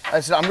quick.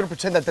 I said, I'm gonna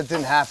pretend that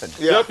didn't happen.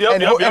 Yeah.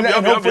 And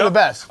hope for the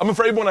best. I'm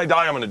afraid when I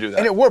die, I'm gonna do that.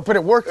 And it worked, but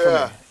it worked for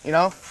Yeah. me. You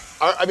know?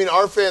 I mean,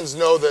 our fans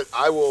know that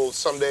I will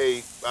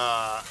someday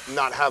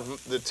not have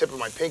the tip of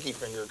my pinky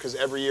finger because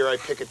every year I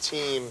pick a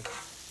team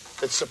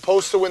that's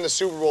supposed to win the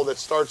Super Bowl that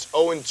starts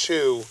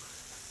 0-2,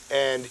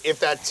 and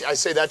if I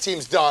say that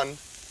team's done,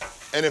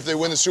 and if they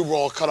win the Super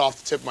Bowl, I'll cut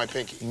off the tip of my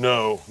pinky.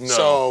 No.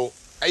 So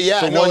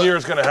yeah, So no, 1 year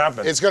it's gonna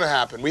happen. It's gonna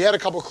happen. We had a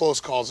couple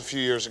close calls a few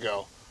years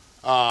ago.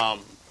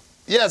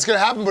 Yeah, it's gonna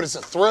happen, but it's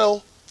a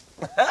thrill.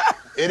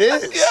 It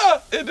is. Yeah,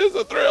 it is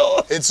a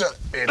thrill. It's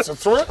a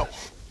thrill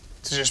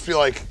to just be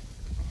like,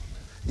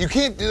 you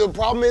can't. The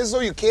problem is though,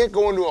 you can't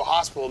go into a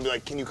hospital and be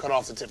like, can you cut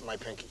off the tip of my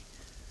pinky?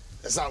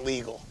 That's not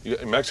legal.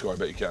 In Mexico, I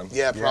bet you can.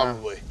 Yeah,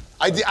 probably.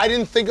 I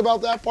didn't think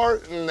about that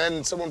part, and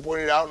then someone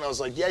pointed it out, and I was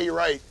like, yeah, you're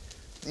right.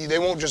 They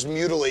won't just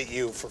mutilate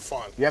you for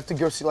fun. You have to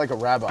go see like a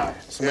rabbi,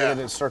 somebody Yeah.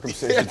 that did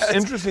circumcision. It's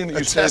interesting that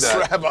you say test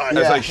that rabbi. as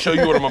Yeah. I show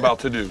you what I'm about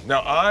to do.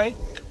 Now,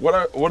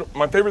 what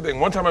my favorite thing,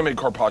 one time I made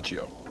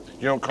carpaccio.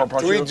 You know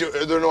carpaccio?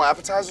 Are there no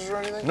appetizers or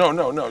anything?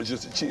 No, it's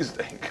just a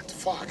cheesesteak.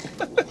 Fuck,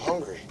 I'm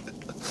hungry.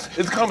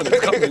 It's coming.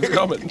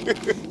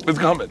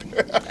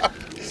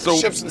 So,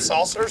 Chips and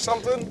salsa or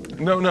something?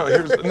 no,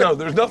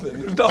 there's nothing.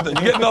 You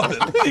get nothing.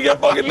 You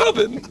get fucking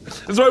nothing.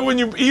 That's why when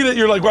you eat it,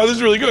 you're like, wow, this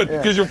is really good,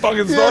 because you're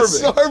fucking Yeah,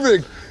 starving.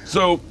 starving.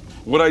 So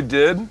what I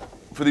did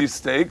for these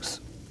steaks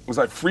was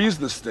I freeze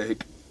the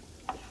steak,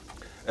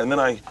 and then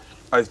I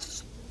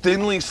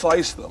thinly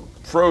slice them,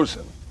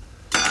 frozen.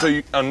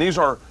 So and these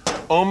are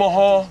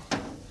Omaha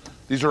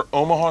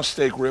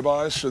steak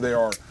ribeyes, so they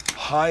are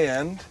high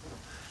end,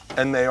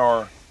 and they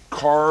are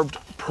carved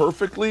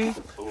perfectly,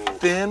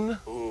 thin.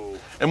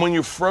 And when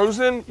you're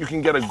frozen, you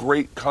can get a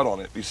great cut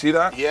on it. You see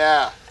that?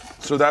 Yeah.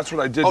 So that's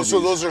what I did. Oh, to so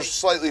these. those are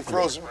slightly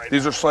frozen right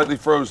These are slightly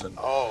frozen.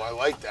 now. Oh, I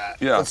like that.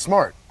 Yeah. That's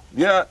smart.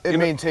 Yeah. It you know,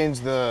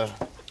 maintains the.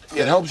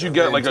 it helps you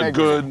get like a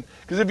integrity. good,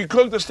 because if you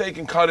cook the steak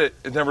and cut it,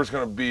 it never's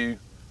gonna be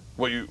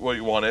what you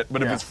want it.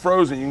 But if Yeah. it's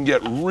frozen, you can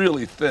get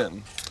really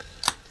thin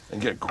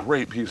and get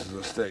great pieces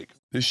of steak.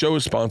 This show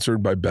is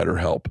sponsored by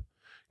BetterHelp.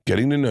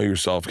 Getting to know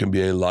yourself can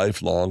be a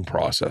lifelong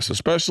process,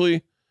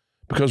 especially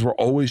because we're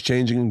always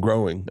changing and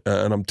growing.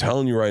 And I'm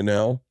telling you right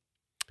now,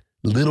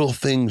 little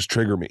things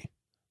trigger me.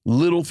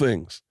 Little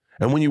things.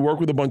 And when you work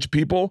with a bunch of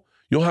people,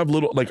 you'll have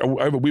little, like we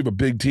have a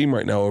big team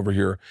right now over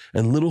here,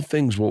 and little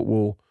things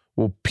will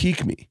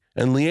pique me.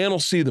 And Leanne will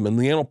see them, and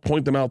Leanne will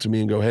point them out to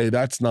me and go, hey,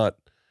 that's not,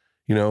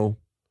 you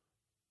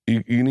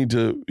need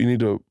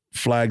to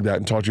flag that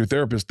and talk to your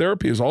therapist.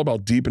 Therapy is all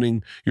about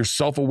deepening your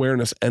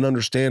self-awareness and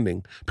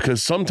understanding,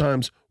 because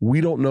sometimes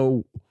we don't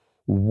know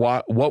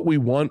what we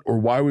want or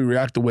why we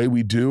react the way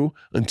we do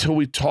until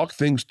we talk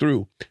things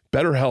through.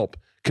 BetterHelp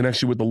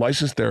connects you with a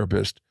licensed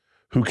therapist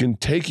who can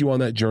take you on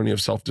that journey of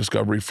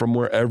self-discovery from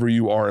wherever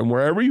you are. And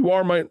wherever you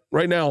are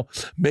right now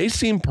may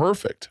seem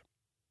perfect.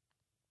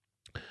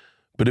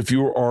 But if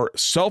you are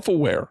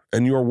self-aware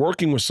and you're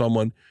working with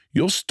someone,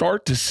 you'll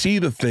start to see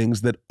the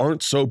things that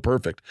aren't so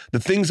perfect.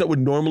 The things that would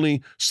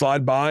normally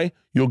slide by,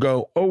 you'll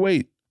go, oh,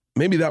 wait,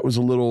 maybe that was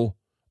a little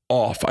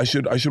off. I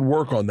should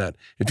work on that.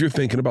 If you're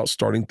thinking about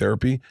starting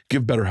therapy,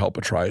 give BetterHelp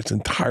a try. It's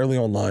entirely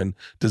online,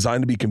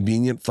 designed to be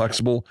convenient,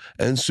 flexible,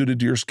 and suited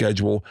to your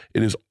schedule.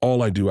 It is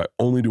all I do. I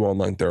only do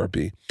online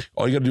therapy.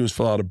 All you got to do is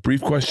fill out a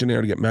brief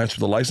questionnaire to get matched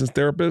with a licensed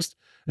therapist,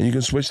 and you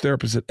can switch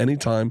therapists at any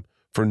time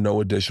for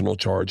no additional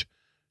charge.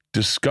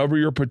 Discover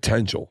your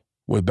potential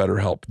with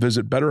BetterHelp.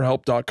 Visit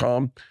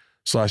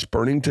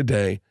BetterHelp.com/burning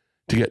today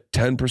to get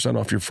 10%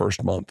 off your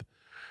first month.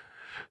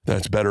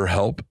 That's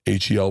BetterHelp,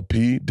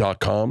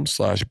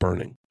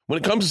 HELP.com/burning. When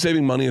it comes to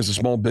saving money as a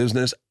small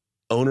business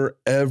owner,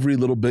 every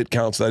little bit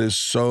counts. That is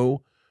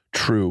so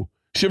true.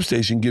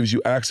 ShipStation gives you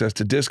access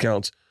to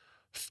discounts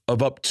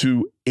of up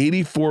to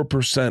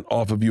 84%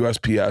 off of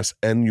USPS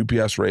and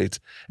UPS rates,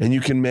 and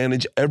you can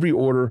manage every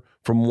order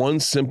from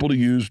one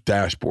simple-to-use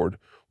dashboard.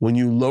 When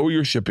you lower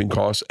your shipping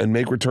costs and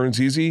make returns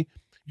easy,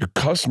 your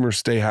customers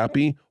stay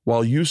happy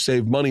while you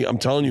save money. I'm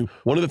telling you,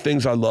 one of the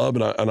things I love,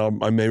 and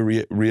I may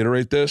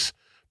reiterate this,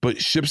 but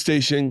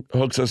ShipStation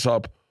hooks us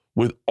up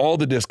with all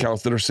the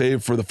discounts that are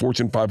saved for the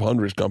Fortune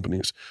 500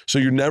 companies. So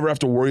you never have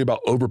to worry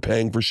about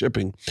overpaying for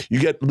shipping. You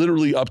get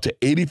literally up to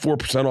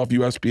 84% off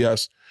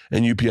USPS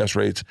and UPS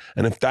rates.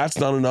 And if that's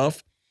not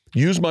enough,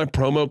 use my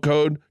promo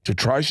code to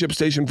try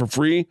ShipStation for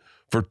free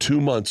for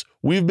 2 months.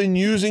 We've been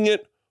using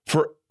it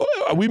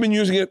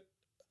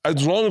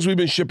as long as we've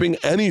been shipping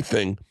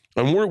anything,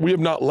 and we have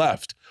not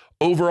left.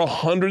 Over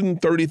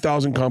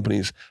 130,000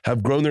 companies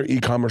have grown their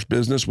e-commerce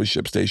business with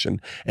ShipStation,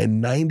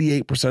 and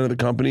 98% of the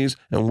companies,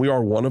 and we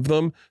are one of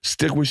them,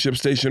 stick with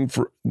ShipStation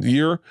for the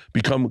year,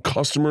 become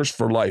customers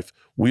for life.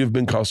 We have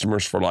been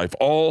customers for life.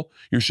 All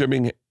your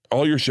shipping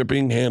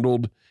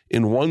handled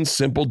in one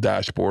simple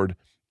dashboard,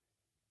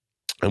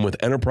 and with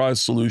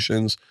enterprise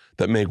solutions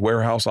that make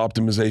warehouse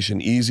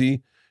optimization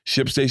easy.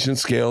 ShipStation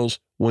scales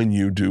when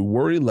you do.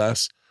 Worry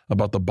less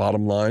about the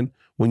bottom line.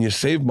 When you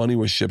save money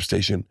with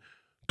ShipStation,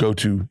 go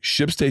to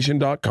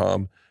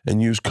ShipStation.com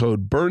and use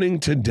code BURNING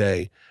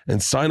today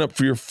and sign up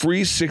for your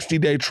free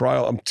 60-day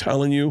trial. I'm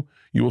telling you,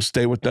 you will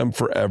stay with them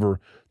forever.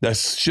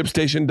 That's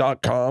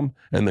ShipStation.com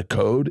and the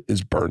code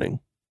is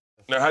BURNING.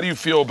 Now, how do you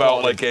feel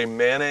about like a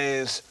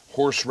mayonnaise,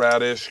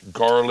 horseradish,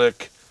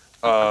 garlic,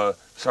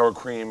 sour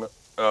cream,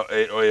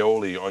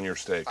 aioli on your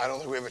steak? I don't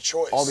think we have a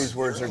choice. All these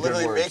words You're are good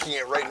literally words. making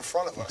it right in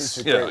front of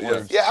us.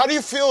 Yeah. Yeah, how do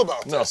you feel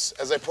about this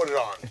as I put it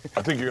on?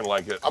 I think you're gonna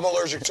like it. I'm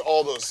allergic to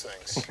all those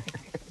things.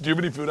 Do you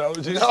have any food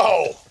allergies?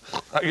 No.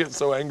 I get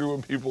so angry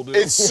when people do.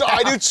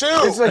 I do too.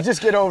 It's like,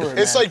 just get over it,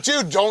 It's man. like,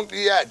 dude, don't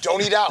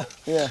eat out.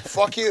 Yeah.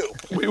 Fuck you.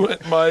 We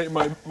went.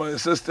 My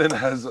assistant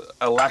has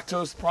a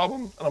lactose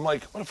problem, and I'm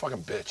like, what a fucking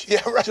bitch.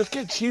 Yeah, right. Just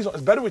get cheese on.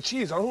 It's better with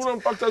cheese. Who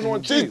the fuck doesn't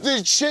want cheese?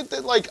 The shit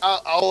that like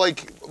I'll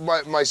like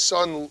my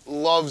son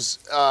loves.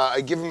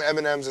 I give him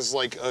M&Ms as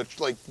like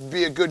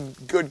be a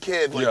good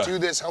kid. Like do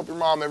this, help your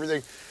mom,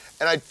 everything.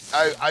 And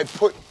I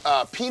put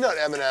peanut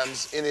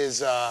M&Ms in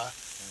his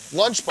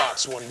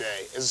lunchbox one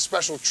day as a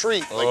special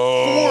treat, like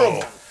 4 of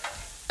them.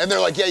 And they're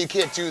like, yeah, you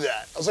can't do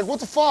that. I was like, what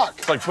the fuck?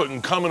 It's like putting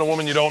cum in a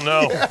woman you don't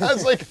know. Yeah,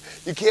 it's like,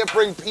 you can't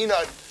bring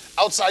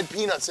outside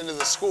peanuts into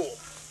the school.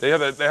 They have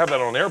that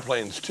on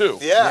airplanes too.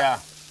 Yeah.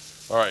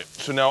 All right,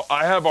 so now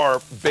I have our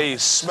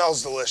base.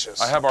 Smells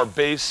delicious. I have our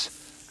base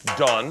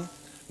done.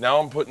 Now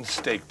I'm putting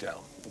steak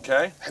down,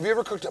 okay? Have you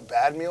ever cooked a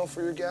bad meal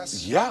for your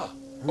guests? Yeah.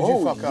 Who'd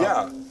you fuck up?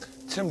 Yeah.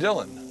 Tim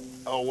Dillon.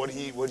 Oh, what'd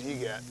he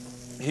get?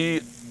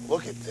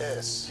 Look at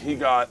this. He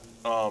got,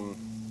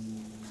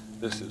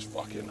 this is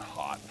fucking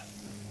hot.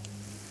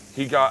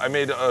 I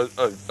made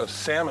a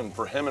salmon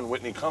for him and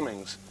Whitney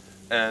Cummings,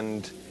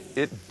 and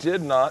it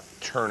did not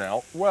turn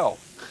out well.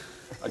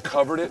 I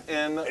covered it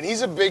in. And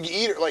he's a big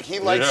eater. Like he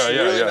likes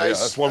really nice.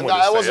 That's one way no,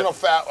 to say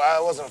that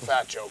wasn't a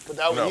fat joke, but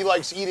he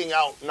likes eating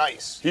out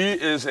nice. He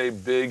is a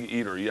big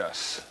eater,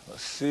 yes.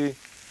 Let's see.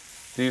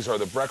 These are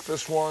the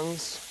breakfast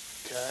ones.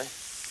 Okay.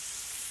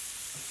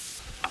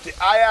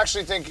 I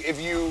actually think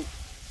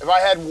if I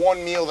had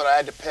one meal that I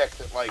had to pick,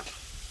 that like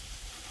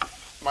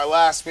my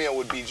last meal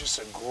would be just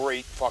a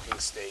great fucking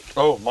steak.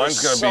 Oh,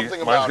 mine's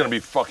gonna be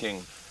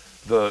fucking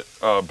the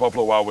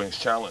Buffalo Wild Wings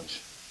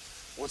challenge.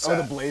 What's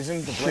that? The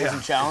blazing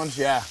challenge,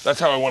 yeah. That's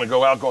how I want to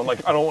go out, going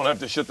like, I don't want to have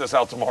to shit this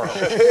out tomorrow.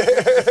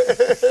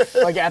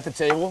 Like at the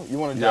table, you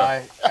want to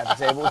die at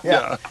the table.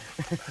 Yeah.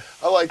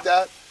 I like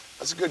that.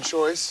 That's a good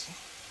choice.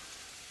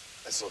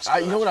 This looks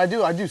good. You know what I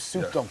do? I do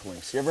soup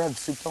dumplings. You ever had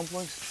soup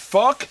dumplings?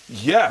 Fuck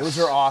yes. Those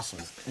are awesome.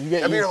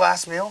 That'd be your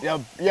last meal?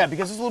 Yeah,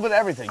 because it's a little bit of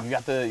everything. You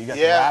got the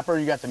wrapper,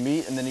 you got the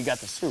meat, and then you got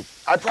the soup.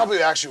 I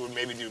probably actually would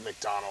maybe do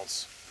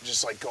McDonald's.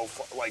 Just like go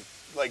for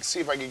like see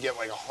if I could get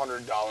like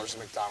 $100 at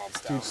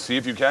McDonald's down. See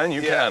if you can.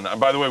 You can.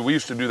 And by the way, we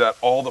used to do that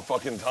all the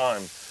fucking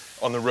time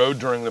on the road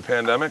during the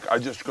pandemic. I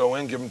just go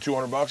in, give them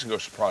 $200, and go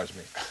surprise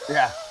me.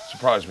 Yeah.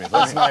 Surprise me.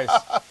 That's nice.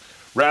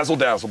 Razzle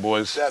dazzle,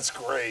 boys. That's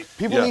great.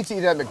 People need to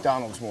eat at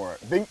McDonald's more.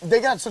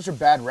 They got such a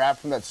bad rap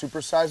from that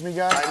Super Size Me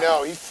guy. I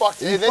know, he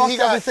fucked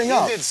everything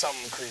up. He did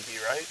something creepy,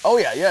 right? Oh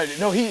yeah.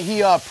 No,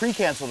 he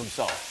pre-canceled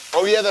himself.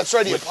 Oh yeah, that's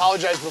right. He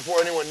apologized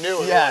before anyone knew.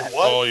 And Yeah. like,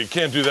 what? Oh, you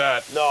can't do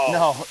that.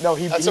 No.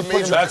 That's a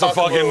major.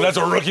 That's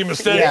a rookie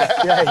mistake.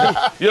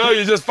 Yeah.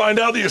 You just find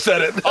out that you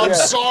said it. I'm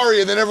sorry,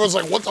 and then everyone's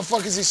like, "What the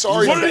fuck is he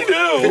sorry What for?" did he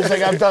do? He's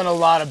like, I've done a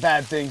lot of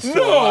bad things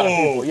to a lot of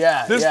people.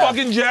 Yeah. This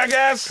fucking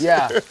jackass?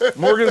 Yeah.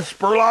 Morgan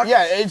Spurlock?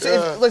 Yeah,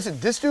 listen,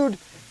 this dude,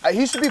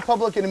 he should be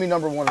public enemy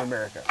 #1 in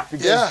America.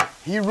 Because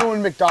he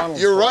ruined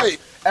McDonald's. You're for us. right.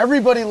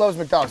 Everybody loves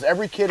McDonald's.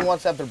 Every kid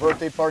wants to have their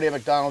birthday party at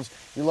McDonald's.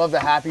 You love the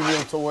Happy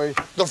Meal toy.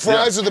 The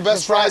fries are the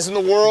best fries in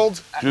the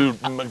world.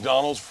 Dude,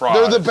 McDonald's fries.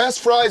 They're the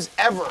best fries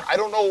ever. I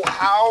don't know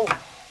how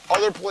I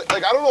don't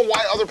know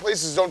why other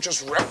places don't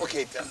just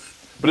replicate them.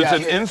 But it's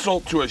an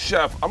insult to a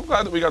chef. I'm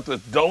glad that we got the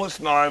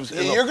dullest knives in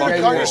the You're gonna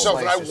fucking cut world. yourself,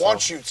 and I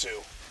want you to.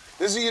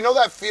 This is,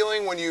 that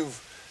feeling when you've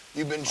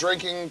been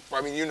drinking.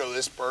 I mean, you know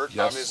this, Bert.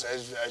 Yes.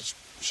 Obviously, I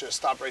should have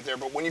stopped right there.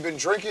 But when you've been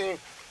drinking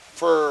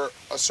for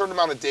a certain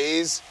amount of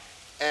days,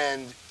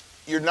 and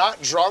you're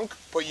not drunk,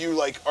 but you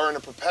like are in a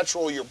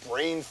perpetual, your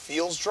brain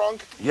feels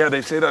drunk. Yeah,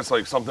 they say that's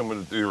like something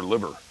with your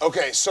liver.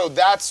 Okay, so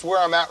that's where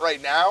I'm at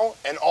right now,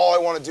 and all I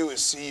want to do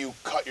is see you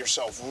cut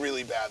yourself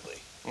really badly.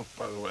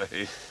 By the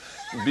way,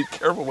 be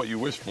careful what you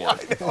wish for.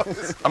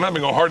 I'm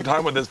having a hard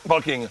time with this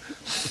fucking.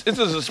 This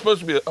is supposed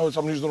to be.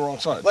 I'm using the wrong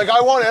side. Like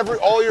I want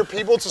all your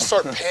people to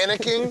start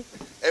panicking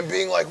and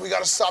being like, we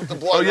gotta stop the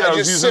blood. Oh, yeah, I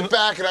just sit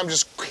back and I'm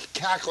just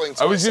cackling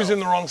to I was myself. using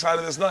the wrong side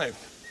of this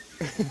knife.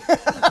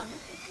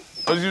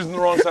 I was using the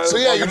wrong side of So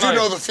the yeah, you fucking do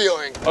know knife. the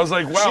feeling. I was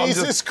like, wow.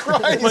 Jesus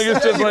Christ. Like,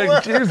 it's just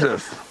like,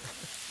 Jesus.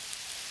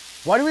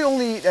 Why do we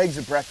only eat eggs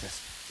at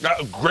breakfast?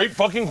 Great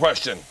fucking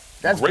question.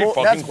 That's Great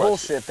fucking that's question.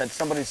 bullshit that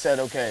somebody said,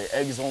 okay,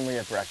 eggs only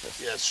at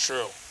breakfast. Yeah, it's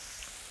true.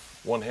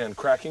 One hand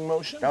cracking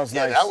motion. That was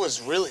Yeah, nice. that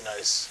was really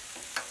nice.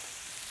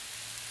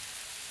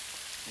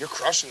 You're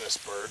crushing this,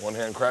 Bird. One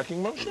hand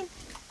cracking motion.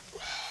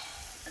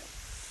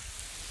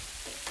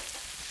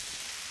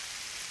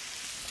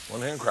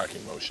 One hand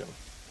cracking motion.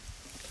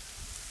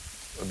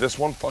 This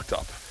one fucked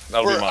up.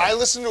 That'll Bird, be I mine.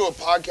 listened to a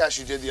podcast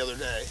you did the other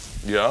day.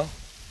 Yeah?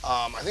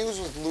 I think it was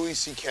with Louis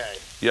C.K.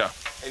 Yeah.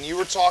 And you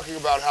were talking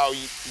about how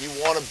you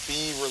want to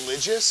be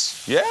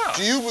religious. Yeah.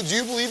 Do you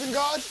believe in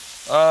God?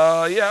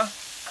 Yeah.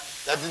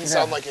 That didn't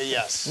sound like a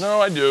yes.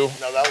 No, I do.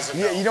 No, that was a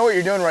no. You know what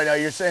you're doing right now?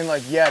 You're saying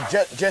like, yeah,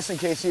 just in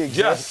case he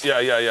exists.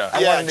 Yes. Yeah.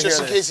 Yeah, wanted to just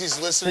hear in this. case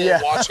he's listening Yeah.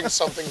 and watching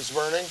Something's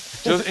Burning.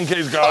 Just in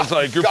case God's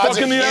like, you're God's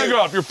fucking a the egg huge-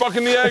 up. You're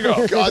fucking the egg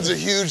up. God's a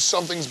huge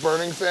Something's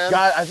Burning fan.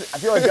 God, I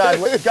feel like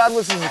God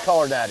listens to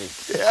Call Her Daddy.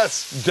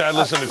 Yes. Dad,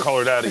 listen to Call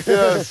Her Daddy.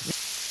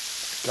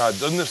 Yes. God,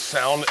 doesn't this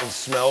sound and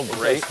smell They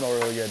great? smell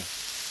really good.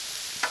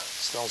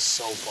 Smells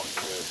so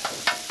fucking good.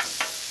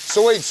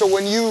 So wait, so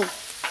when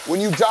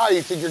you die,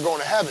 you think you're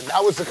going to heaven?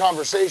 That was the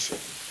conversation.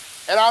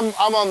 And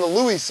I'm on the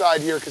Louis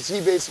side here because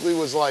he basically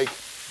was like,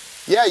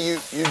 yeah, you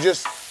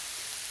just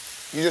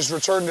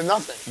returned to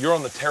nothing. You're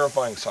on the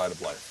terrifying side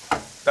of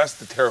life. That's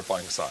the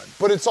terrifying side.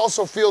 But it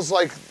also feels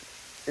like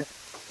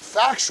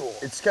factual.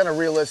 It's kind of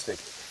realistic.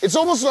 It's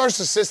almost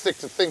narcissistic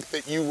to think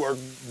that you are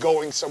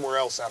going somewhere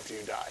else after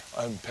you die.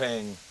 I'm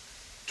paying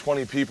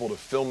 20 people to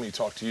film me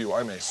talk to you.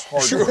 I'm a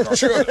hard True,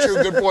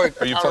 good point.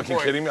 Are you Counterpoint. fucking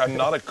kidding me? I'm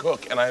not a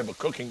cook and I have a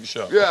cooking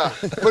show. Yeah,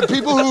 but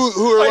people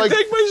who are I like,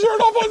 take my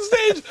shirt off on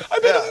stage. I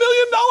paid $1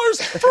 million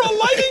for a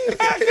lighting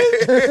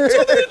package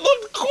so that it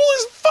looked cool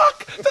as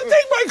fuck to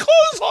take my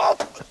clothes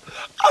off.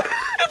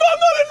 If I'm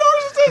not a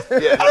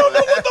narcissist, yeah, I don't know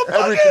what the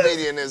fuck every is.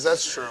 comedian is.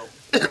 That's true.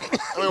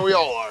 I mean, we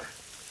all are.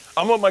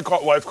 I'm what my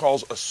wife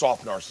calls a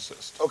soft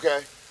narcissist.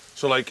 Okay.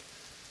 So like,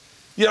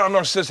 yeah, I'm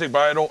narcissistic,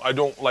 but I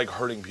don't like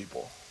hurting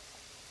people.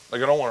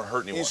 Like I don't want to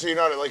hurt anyone. So you're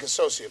not like a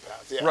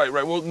sociopath, yeah. Right.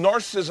 Well,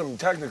 narcissism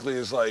technically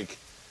is like,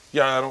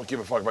 yeah, I don't give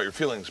a fuck about your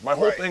feelings. My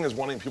whole Right. thing is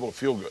wanting people to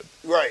feel good.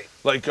 Right.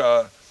 Like,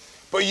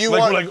 But you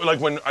want. like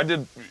when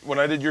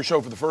I did your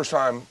show for the first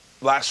time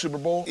last Super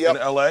Bowl Yep.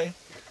 in LA,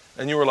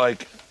 and you were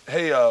like,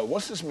 hey,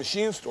 what's this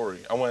machine story?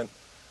 I went,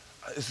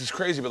 this is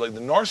crazy, but like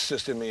the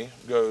narcissist in me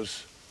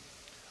goes,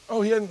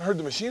 oh, he hadn't heard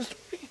the machine story?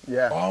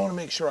 Yeah. Oh, I want to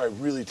make sure I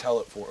really tell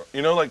it for her.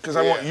 You know, like, because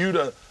I want Yeah. you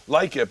to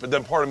like it, but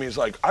then part of me is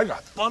like, I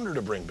got thunder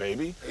to bring,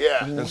 baby.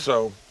 Yeah. And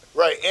so,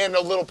 Right. And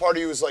a little part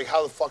of you was like,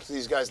 how the fuck do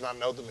these guys not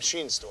know the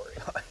machine story?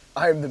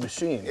 I am the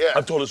machine. Yeah.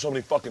 I've told it so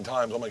many fucking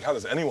times. I'm like, how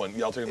does anyone?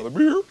 Yeah, I'll take another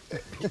beer.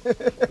 This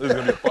is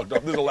gonna be fucked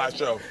up. This is the last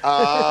show.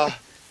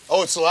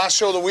 Oh, it's the last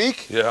show of the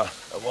week? Yeah.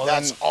 Well,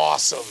 That's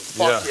awesome.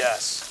 Fuck Yeah.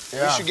 yes.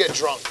 Yeah. We should get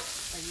drunk.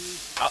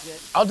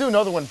 I'll do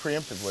another one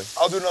preemptively.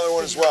 I'll do another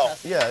one as well.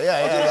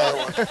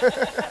 Yeah.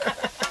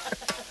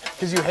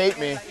 Because you hate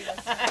me.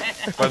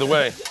 By the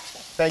way,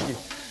 Thank you.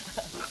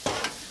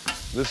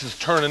 this is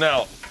turning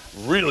out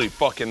really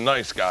fucking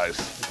nice, guys.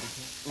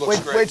 Looks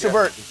great. Wait, so yeah.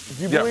 Bert,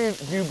 do Yeah.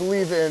 you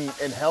believe in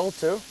hell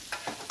too?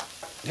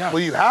 Yeah.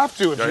 Well, you have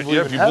to if you Yeah, believe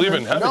if in you heaven.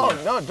 believe in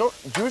heaven. No,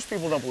 don't. Jewish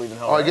people don't believe in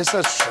hell. Oh, I right? guess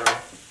that's true.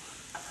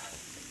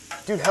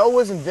 Dude, hell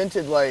was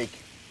invented like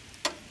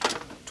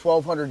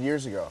 1,200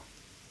 years ago.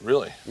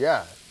 Really?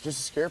 Yeah, just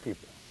to scare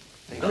people.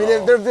 I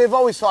mean, they've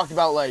always talked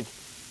about like,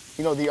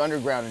 you know, the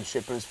underground and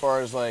shit. But as far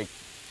as like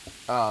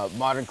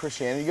modern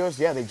Christianity goes,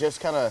 yeah, they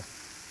just kind of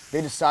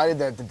they decided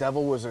that the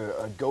devil was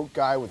a goat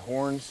guy with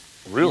horns.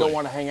 Really? You don't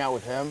want to hang out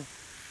with him.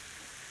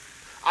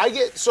 I've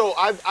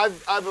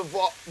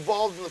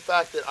evolved in the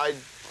fact that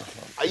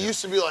I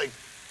used to be like,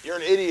 you're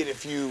an idiot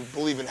if you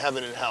believe in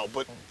heaven and hell.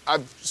 But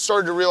I've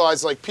started to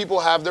realize like people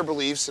have their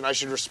beliefs and I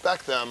should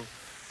respect them.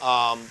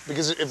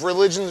 Because if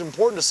religion is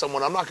important to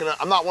someone, I'm not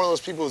one of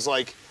those people who's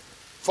like,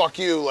 fuck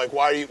you, like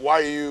why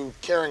are you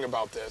caring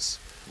about this?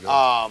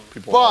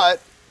 People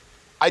But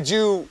I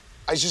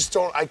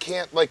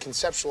can't like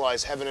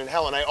conceptualize heaven and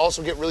hell. And I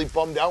also get really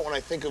bummed out when I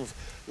think of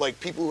like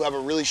people who have a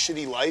really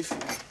shitty life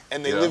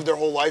and they Yeah. live their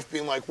whole life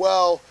being like,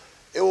 well,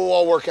 it will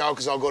all work out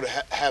because I'll go to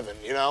heaven,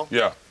 you know?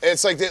 Yeah. And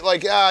it's like,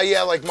 like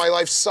my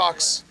life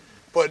sucks,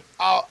 but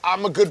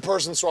I'm a good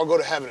person, so I'll go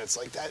to heaven. It's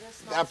like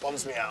that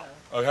bums me out.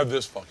 I have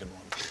this fucking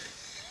one.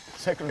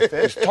 Second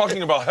fish.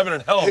 Talking about heaven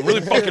and hell, I'm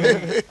really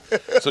fucking.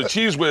 So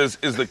Cheese Whiz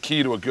is the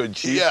key to a good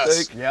cheesesteak.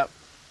 Yes. Yep.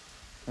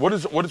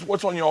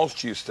 What's on y'all's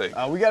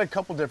cheesesteak? We got a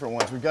couple different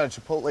ones. We've got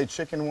a Chipotle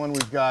chicken one.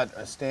 We've got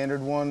a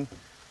standard one.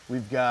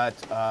 We've got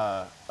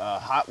a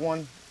hot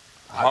one.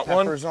 Hot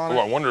one? Peppers on Oh,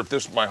 it. I wonder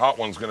if my hot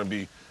one's going to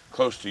be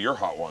close to your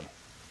hot one.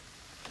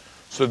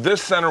 So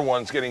this center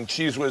one's getting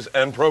Cheese Whiz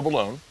and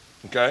provolone,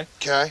 okay?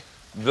 Okay.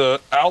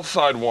 The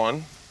outside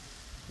one,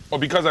 well,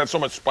 because I have so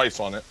much spice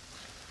on it,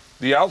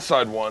 the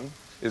outside one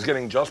is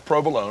getting just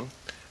provolone,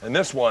 and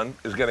this one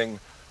is getting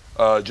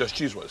just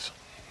Cheese Whiz.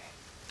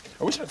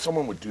 I wish that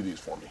someone would do these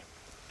for me.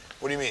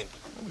 What do you mean?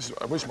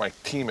 I wish my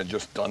team had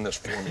just done this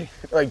for me.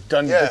 Like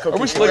done Yeah. the cooking.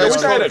 I wish for I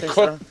you. had a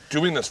cook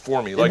doing this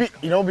for me. Like,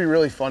 You know what'd be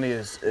really funny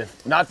is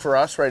if, not for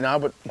us right now,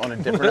 but on a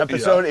different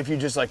episode, if you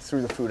just like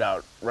threw the food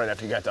out right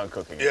after you got done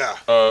cooking it.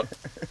 Yeah.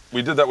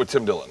 we did that with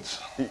Tim Dillon's.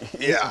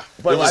 Yeah.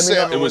 But It was, I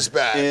mean, Sam, it was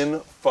bad.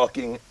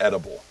 in-fucking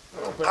edible.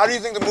 How do you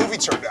think the movie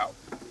turned out?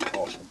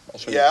 Awesome. I'll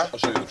show Yeah? you. I'll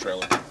show you the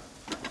trailer.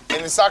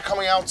 And it's not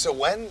coming out till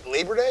when?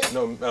 Labor Day?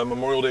 No,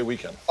 Memorial Day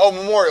weekend. Oh,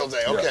 Memorial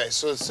Day. Okay, Yeah.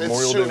 so it's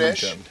Memorial Day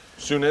soonish. weekend.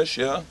 Soonish,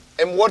 yeah.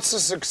 And what's the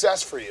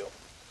success for you?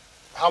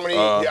 How many?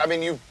 I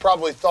mean, you've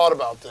probably thought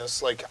about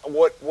this. Like,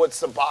 what's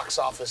the box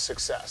office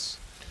success?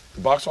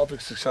 The box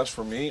office success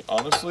for me,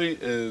 honestly,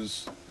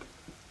 is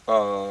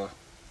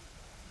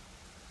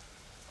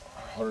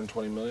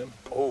 120 million.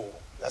 Oh,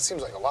 that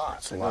seems like a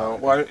lot.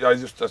 Well, I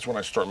just that's when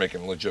I start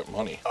making legit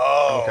money.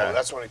 Oh, Okay.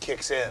 that's when it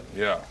kicks in.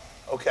 Yeah.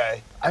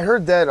 Okay. I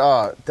heard that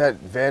that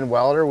Van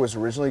Wilder was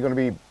originally going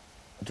to be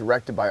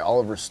directed by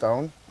Oliver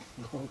Stone.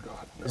 Oh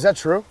God. No, Is that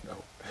true? no.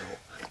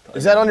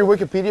 Is that on your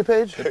Wikipedia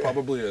page? It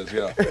probably is.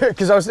 Yeah.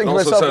 Because I was It thinking to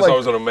also myself says like, I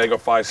was an Omega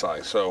Phi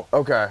Psi. So.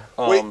 okay.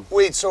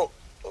 Wait. So,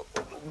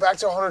 back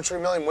to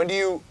 120 million. When do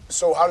you?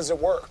 So, how does it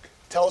work?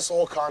 Tell us the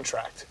whole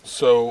contract.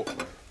 So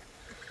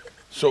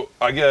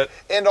I get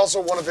And also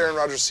one of Aaron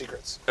Rodgers'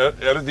 secrets.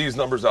 edit these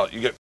numbers out.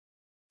 You get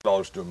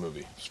 $1 to do a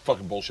movie. It's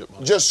fucking bullshit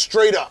money. Just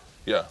straight up.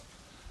 Yeah.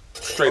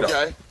 Straight up.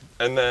 Okay.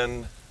 And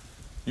then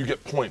you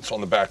get points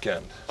on the back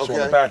end. So on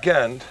Okay. the back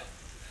end,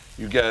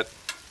 you get.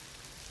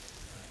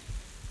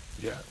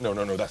 Yeah. No.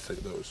 That's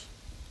those.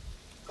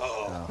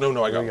 Uh-oh.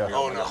 No. I got. we go. I got.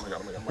 Oh,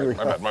 I no.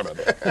 got. My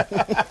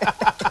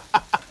bad.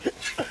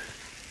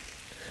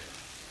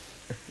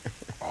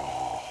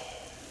 Oh.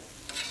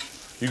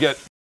 You get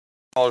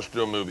 $1 to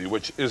do a movie,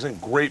 which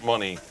isn't great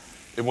money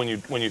when you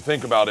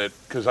think about it,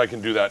 because I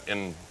can do that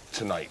in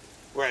tonight.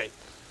 Right.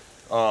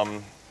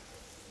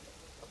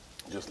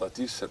 Just let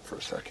these sit for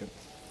a second.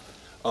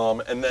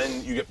 And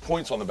then you get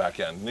points on the back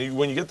end. And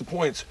when you get the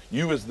points,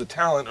 you as the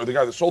talent or the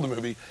guy that sold the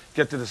movie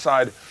get to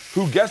decide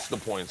who gets the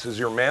points. Does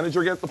your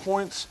manager get the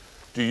points?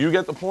 Do you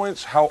get the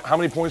points? How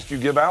many points do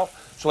you give out?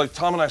 So like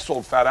Tom and I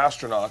sold Fat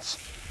Astronauts,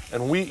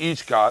 and we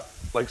each got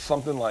like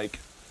something like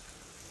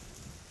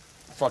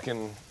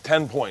fucking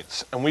 10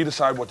 points, and we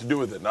decide what to do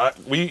with it.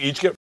 We each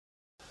get,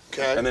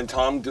 Okay. and then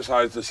Tom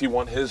decides, does he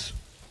want his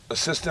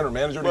assistant or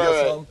manager to Right.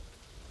 get some?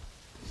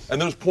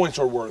 And those points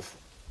are worth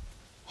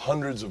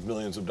hundreds of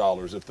millions of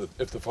dollars if the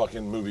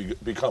fucking movie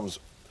becomes.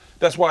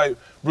 That's why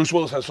Bruce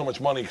Willis has so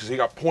much money, because he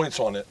got points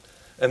on it,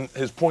 and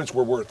his points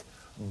were worth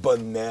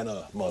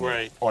banana money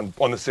Right.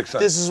 on the Sixth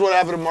Sense. This is what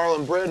happened to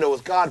Marlon Brando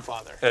with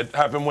Godfather. It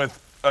happened with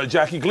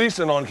Jackie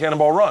Gleason on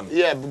Cannonball Run.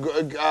 Yeah,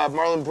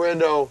 Marlon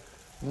Brando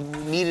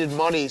needed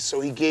money, so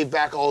he gave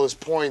back all his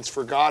points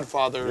for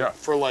Godfather Yeah.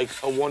 for like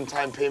a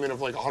one-time payment of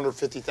like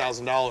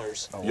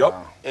 $150,000.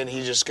 Yup. And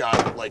he just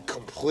got like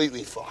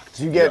completely fucked.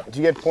 Do you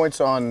get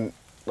points on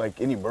like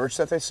any merch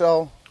that they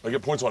sell? I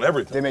get points on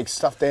everything. They make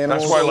stuffed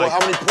animals. That's why, So like- how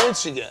many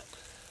points you get?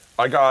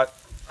 I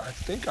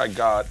think I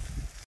got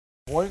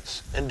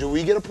points. And do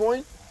we get a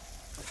point?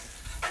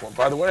 Well,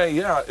 by the way,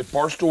 yeah, if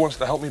Barstool wants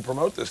to help me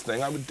promote this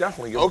thing, I would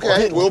definitely give Okay,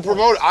 Barstool we'll a point.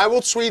 promote it. I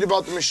will tweet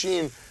about the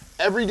machine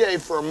every day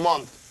for a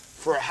month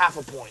for half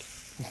a point.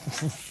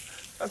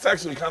 That's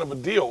actually kind of a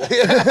deal.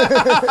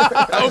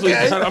 Actually,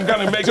 Okay. I'm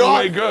kind of making it Done.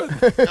 way good.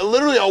 And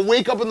literally, I'll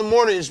wake up in the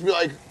morning and just be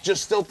like,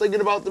 just still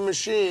thinking about the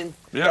machine.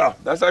 Yeah,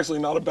 that's actually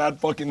not a bad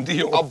fucking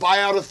deal. I'll buy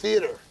out a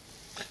theater.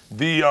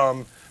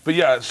 But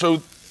yeah,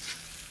 so,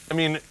 I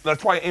mean,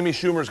 that's why Amy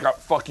Schumer's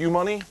got fuck you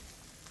money,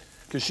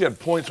 because she had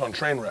points on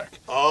Trainwreck.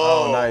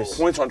 Oh, nice.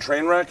 Points on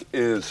Trainwreck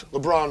is,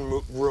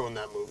 LeBron ruined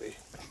that movie.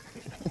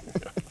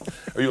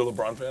 are you a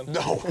LeBron fan?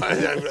 No,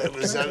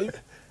 was that?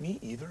 Me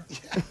either.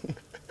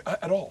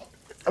 At all.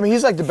 I mean,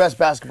 he's like the best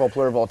basketball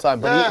player of all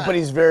time, Yeah. but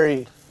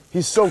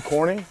he's so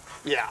corny.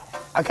 Yeah.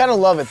 I kind of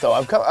love it though.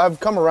 I've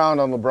come around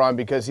on LeBron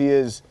because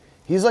he's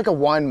like a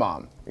wine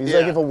mom. He's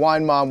like Yeah. if a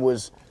wine mom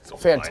was a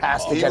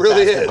fantastic. wine He at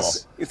really basketball.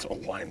 is. It's a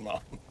wine mom.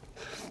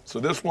 So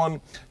this one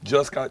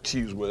just got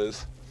Cheese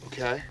Whiz,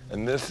 Okay.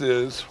 and this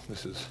is,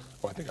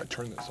 oh, I think I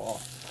turned this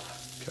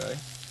off. Okay.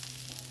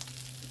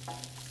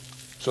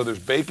 So there's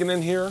bacon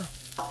in here,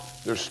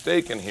 there's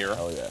steak in here.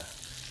 Oh yeah.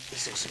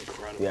 This looks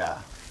incredible. Yeah.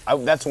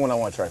 That's the one I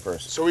want to try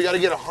first. So we got to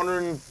get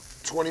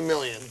 120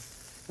 million.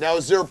 Now,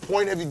 is there a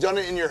point? Have you done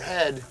it in your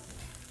head?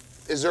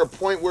 Is there a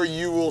point where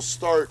you will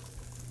start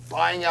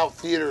buying out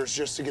theaters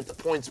just to get the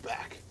points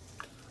back?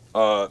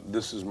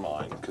 This is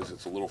mine because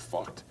it's a little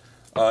fucked.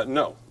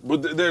 No,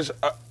 but there's.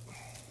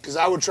 Because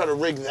I would try to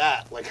rig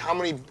that. Like, how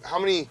many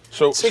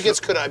tickets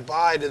could I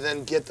buy to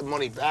then get the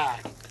money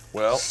back?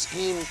 Well,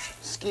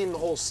 scheme the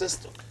whole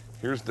system.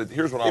 Here's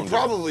what I'm doing.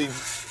 Probably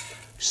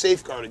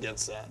safeguard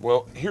against that.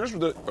 Well, here's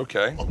my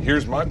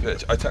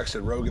pitch. I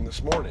texted Rogan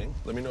this morning.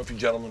 Let me know if you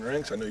gentlemen are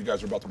in, 'cause I know you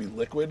guys are about to be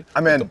liquid.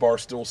 I'm in. The bar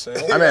still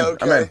sale. I'm in.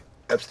 I'm in.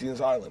 Epstein's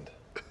Island.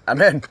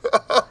 I'm in.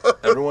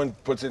 Everyone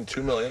puts in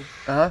 $2 million.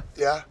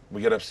 Yeah.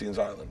 We get Epstein's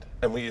Island,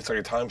 and it's like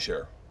a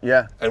timeshare.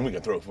 Yeah. And we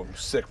can throw some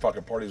sick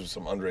fucking parties with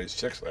some underage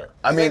chicks there.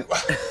 I mean,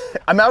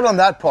 I'm out on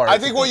that part. I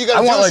think what you gotta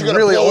I do want is like you gotta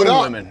really blow old it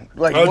up. women.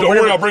 Like, Don't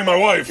worry, I'll bring my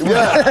wife. No,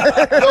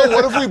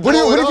 what if we blow it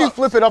up? What if you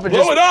flip it up and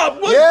Blow just it up.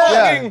 Let's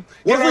Yeah. fucking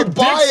What get if our we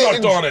buy dick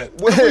it? sucked on it.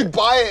 What if we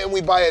buy it and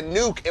we buy a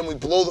nuke and we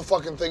blow the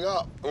fucking thing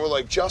up and we're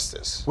like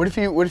justice? What if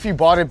you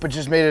bought it but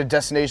just made it a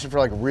destination for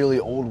like really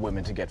old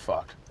women to get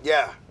fucked?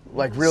 Yeah.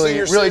 Like really,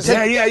 Senior really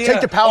citizen.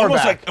 take the power Almost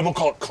back. like, and we'll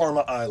call it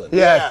Karma Island.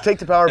 Yeah, take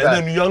the power back.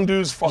 And then young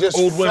dudes fuck Just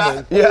old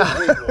fat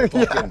women. old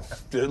people. Fucking,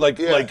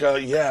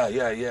 yeah. I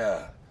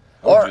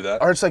would do that.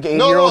 Or it's like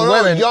 80-year-old No,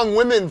 women. young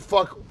women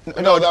fuck.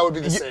 No, that would be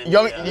the same.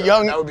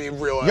 Young, that would be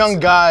real. young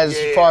guys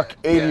Yeah, fuck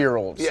yeah.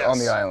 80-year-olds Yes. on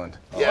the island.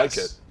 I like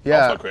it.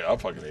 Yeah. I'll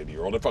fuck an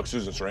 80-year-old. I fuck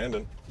Susan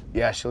Sarandon.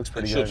 Yeah, she looks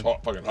pretty She good. looks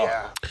fucking hot.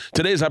 Yeah.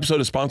 Today's episode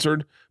is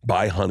sponsored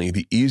by Honey,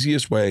 the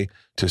easiest way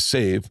to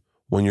save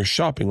when you're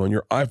shopping on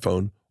your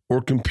iPhone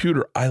or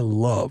computer. I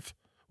love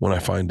when I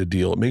find a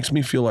deal. It makes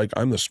me feel like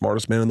I'm the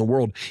smartest man in the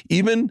world.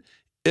 Even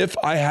if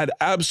I had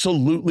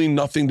absolutely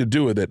nothing to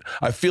do with it,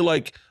 I feel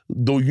like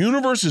the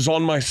universe is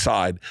on my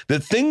side,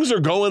 that things are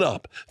going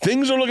up.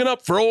 Things are looking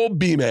up for old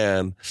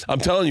B-Man. I'm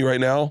telling you right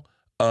now,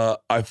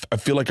 I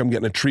feel like I'm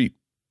getting a treat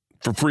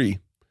for free.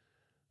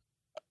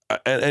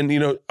 And you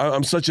know,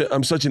 I'm such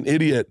an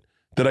idiot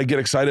that I get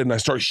excited and I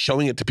start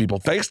showing it to people.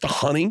 Thanks to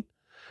Honey,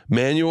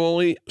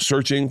 manually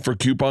searching for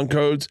coupon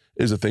codes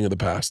is a thing of the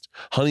past.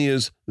 Honey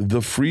is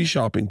the free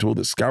shopping tool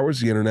that scours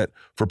the internet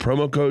for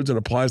promo codes and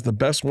applies the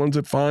best ones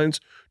it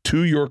finds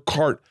to your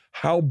cart.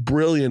 How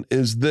brilliant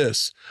is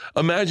this?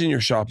 Imagine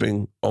you're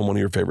shopping on one of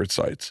your favorite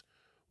sites.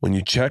 When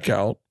you check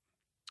out,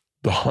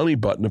 the Honey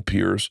button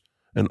appears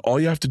and all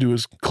you have to do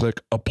is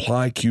click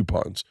apply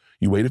coupons.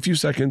 You wait a few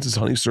seconds as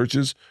Honey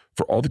searches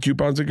for all the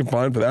coupons it can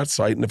find for that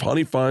site. And if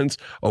Honey finds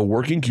a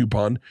working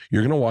coupon,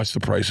 you're going to watch the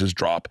prices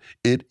drop.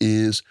 It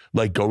is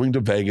like going to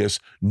Vegas,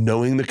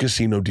 knowing the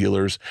casino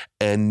dealers,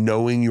 and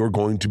knowing you're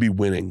going to be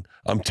winning.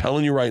 I'm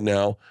telling you right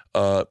now,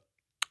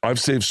 I've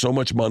saved so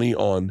much money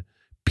on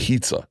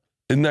pizza.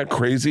 Isn't that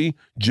crazy?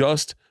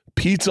 Just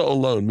pizza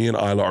alone. Me and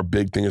Isla, our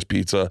big thing is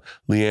pizza.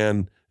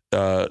 Leanne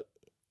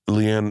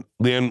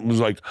was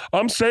like,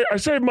 I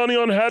saved money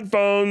on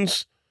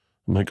headphones.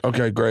 I'm like,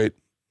 okay, great.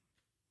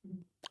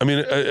 I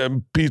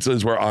mean, pizza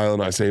is where Isla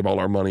and I save all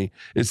our money.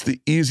 It's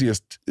the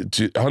easiest.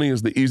 Honey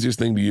is the easiest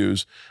thing to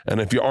use, and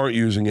if you aren't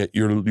using it,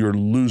 you're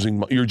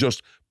losing. You're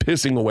just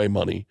pissing away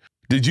money.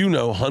 Did you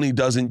know Honey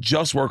doesn't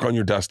just work on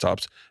your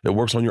desktops? It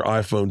works on your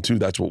iPhone too.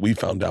 That's what we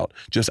found out.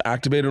 Just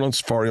activate it on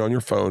Safari on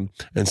your phone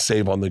and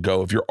save on the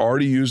go. If you're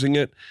already using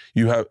it,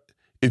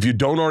 if you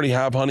don't already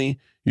have Honey,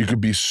 you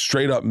could be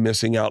straight up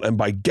missing out. And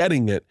by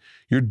getting it,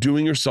 you're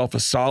doing yourself a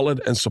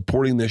solid and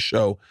supporting this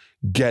show.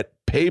 Get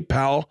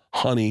PayPal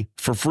Honey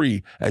for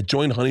free at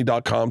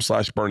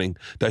joinhoney.com/burning.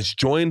 That's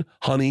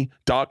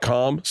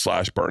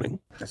joinhoney.com/burning.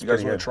 You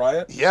guys want to try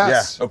it?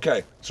 Yes. Yeah.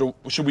 Okay, so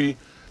I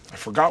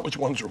forgot which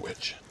ones are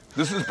which.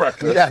 This is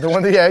breakfast. Yeah, the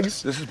one with the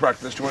eggs. This is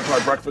breakfast. Do you want to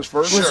try breakfast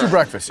first? Let's do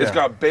breakfast, yeah. It's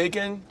got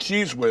bacon,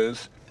 cheese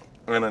whiz,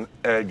 and an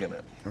egg in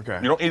it. Okay.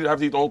 You don't have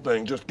to eat the whole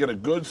thing. Just get a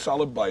good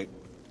solid bite.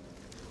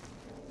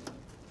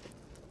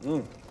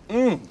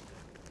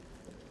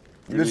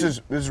 This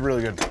is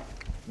really good.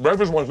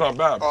 Breakfast one's not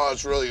bad. Oh,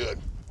 it's really good.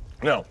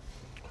 Now,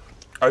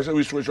 I say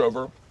we switch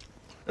over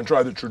and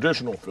try the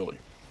traditional Philly.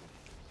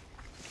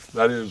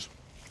 That is,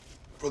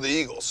 For the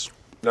Eagles.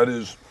 You're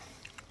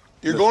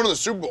going to the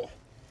Super Bowl.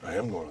 I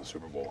am going to the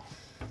Super Bowl.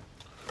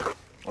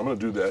 I'm going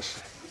to do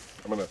this.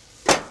 I'm going to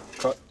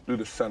cut through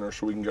the center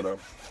so we can get a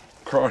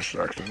cross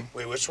section.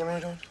 Wait, which one are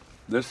we doing?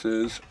 This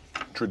is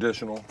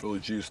traditional Philly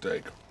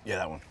cheesesteak. Yeah,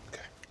 that one.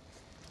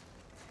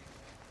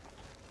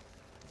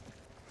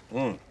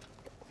 Okay.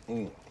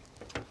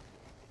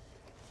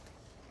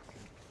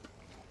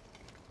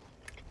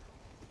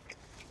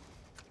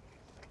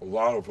 A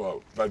lot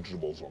of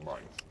vegetables on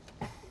mine.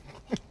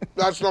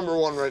 That's number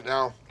one right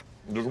now.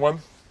 This one,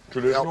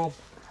 traditional.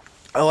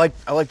 I like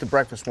the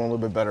breakfast one a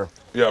little bit better.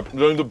 Yeah,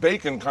 the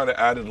bacon kind of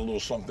added a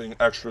little something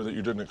extra that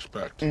you didn't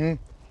expect. If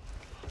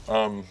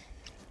I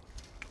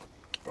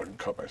can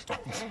cut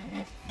myself.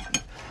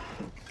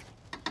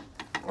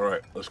 All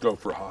right, let's go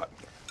for hot.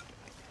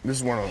 This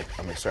is one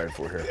I'm excited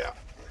for here. Yeah.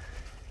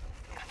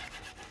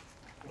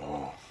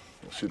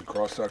 Let's see the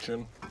cross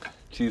section.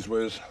 Cheese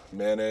whiz,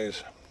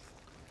 mayonnaise,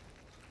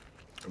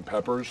 and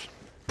peppers.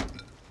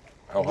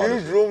 How hot Do you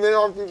is it? zoom in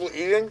on people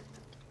eating?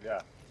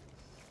 Yeah.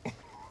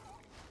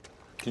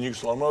 Can you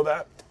slow-mo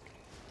that?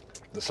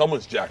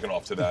 Someone's jacking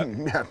off to that.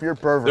 Yeah, you're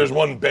pervert. There's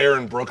one bear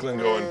in Brooklyn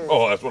going,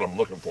 oh, that's what I'm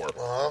looking for.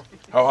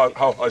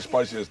 How high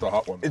spicy is the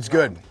hot one? It's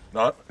good.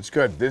 Not? It's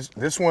good.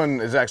 This one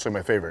is actually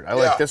my favorite. I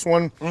like this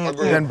one. And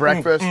then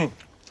breakfast.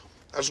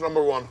 That's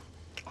number one.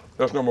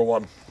 That's number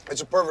one.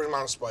 It's a perfect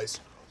amount of spice.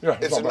 Yeah,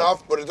 It's not bad.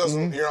 enough, but it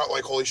doesn't. You're not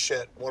like, holy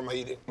shit, what am I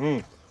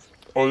eating?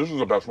 Oh, this is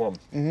the best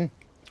one.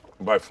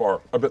 By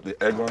far. I bet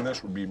the egg on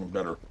this would be even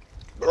better.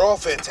 They're all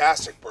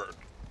fantastic, Bert.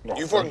 No,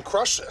 You fucking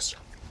crushed this.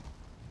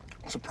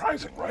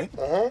 Surprising, right?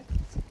 I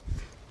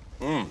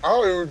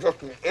thought you were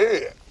just an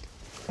idiot.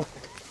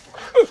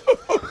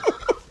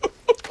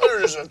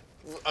 You're just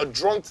a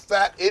drunk,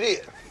 fat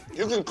idiot.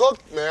 You can cook,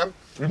 man.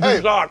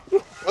 Hey, not.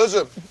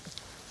 listen.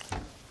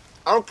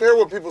 I don't care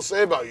what people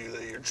say about you.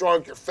 That you're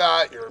drunk, you're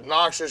fat, you're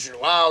obnoxious, you're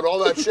loud, all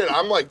that shit.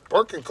 I'm like,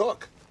 Bert can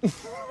cook. It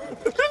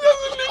doesn't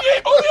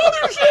negate all the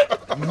other shit. It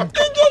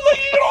does like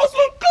you can also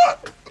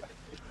cook.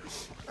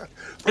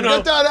 You know,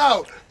 Get that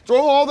out. Throw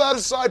all that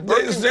aside. Bert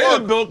they can say that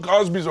cook. Bill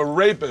Cosby's a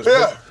rapist.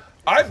 Yeah.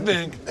 But I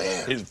think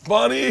he's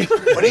funny.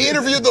 When he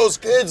interviewed those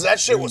kids, that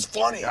shit was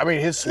funny. I mean,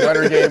 his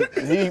sweater game,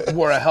 he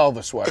wore a hell of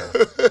a sweater.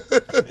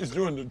 He's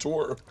doing the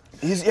tour.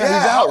 He's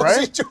out, how is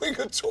he right? doing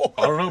a tour?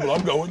 I don't know, but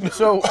I'm going.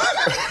 So,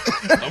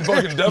 I'm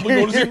fucking definitely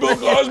going to see Bill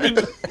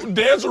Cosby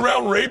dance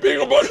around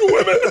raping a bunch of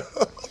women.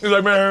 He's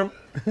like, man,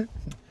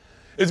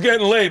 it's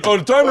getting late. Oh,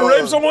 the time to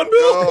rape someone, Bill?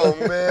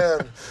 Oh,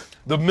 man.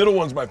 The middle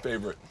one's my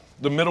favorite.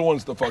 The middle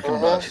one's the fucking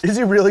best. is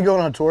he really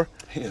going on tour?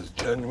 He is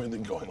genuinely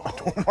going on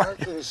tour.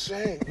 That's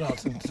insane. No,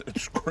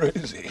 it's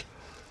crazy.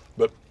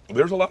 But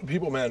there's a lot of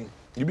people, man.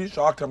 You'd be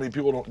shocked how many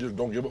people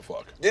don't give a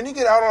fuck. Didn't he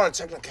get out on a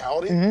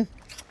technicality?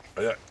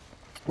 Yeah.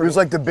 It was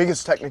like the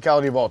biggest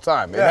technicality of all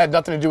time. It had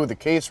nothing to do with the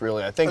case,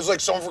 really. I It think was like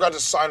someone forgot to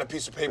sign a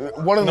piece of paper.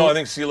 one of the No, I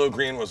think CeeLo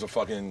Green was a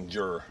fucking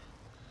juror.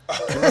 Do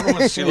you remember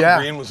when CeeLo Yeah.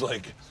 Green was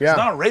like, it's Yeah.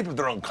 not rape if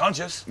they're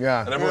unconscious?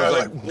 Yeah. And everyone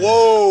was like,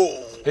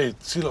 Whoa. hey,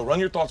 CeeLo, run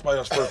your thoughts by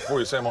us first before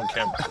you say them on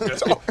camera.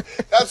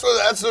 That's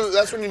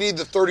when you need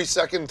the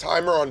 30-second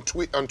timer on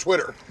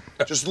Twitter.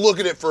 Just look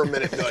at it for a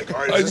minute and be like,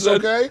 all right, is this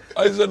okay?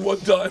 I said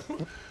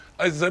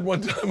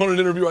one time on an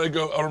interview,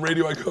 on a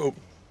radio, I go,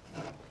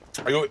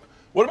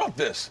 what about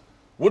this?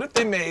 What if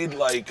they made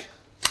like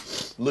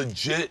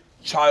legit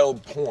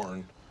child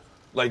porn,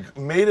 like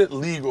made it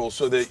legal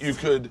so that you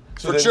could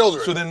For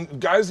children. So then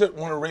guys that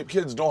want to rape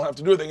kids don't have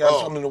to do it. They can have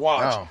something to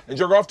watch Oh. and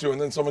jerk off to, and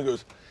then someone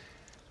goes,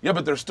 yeah,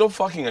 but they're still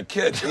fucking a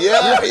kid.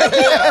 Yeah.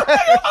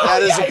 That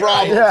is a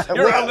problem. Yeah.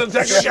 You're out of the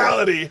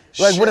technicality.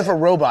 like, what if a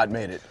robot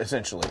made it?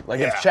 Essentially,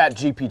 like if Chat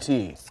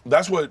GPT.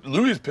 That's what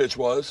Louis' pitch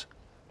was.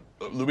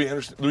 Louis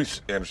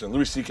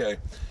C.K.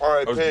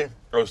 R.I.P.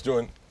 I was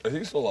doing. I think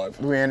he's still alive.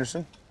 Louis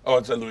Anderson. Oh,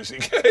 it said Louis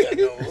C.K.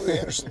 No, Louis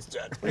Anderson's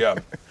dead. Yeah.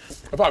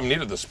 I probably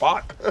needed the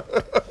spot.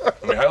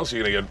 I mean, how else are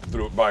you gonna get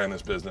through by in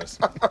this business?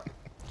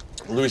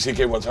 Louis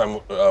C.K. one time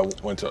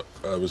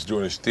was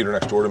doing his theater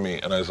next door to me,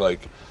 and I go,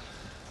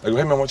 hey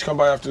man, why don't you come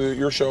by after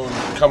your show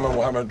and come and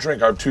we'll have a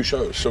drink. I have 2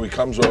 shows. So he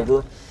comes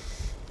over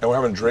and we're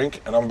having a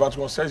drink, and I'm about to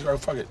go on stage. I go,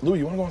 fuck it, Louis,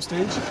 you wanna go on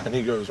stage? And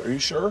he goes, are you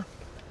sure?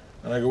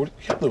 And I go,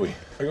 yeah, Louis.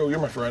 I go, you're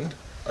my friend.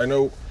 I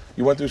know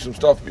you went through some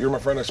stuff, but you're my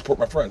friend, I support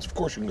my friends. Of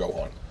course you can go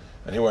on.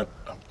 And he went,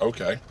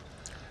 okay.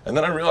 And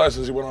then I realized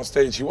as he went on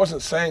stage, he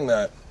wasn't saying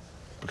that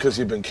because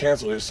he'd been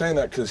canceled. He was saying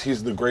that because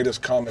he's the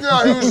greatest comic.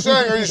 Yeah, he was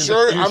saying, are you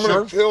sure? I'm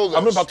going to kill this.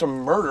 I'm about to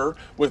murder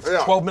with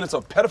 12 minutes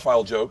of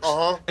pedophile jokes,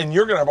 and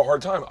you're going to have a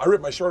hard time. I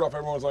ripped my shirt off.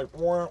 Everyone's like,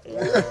 wah,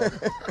 wah.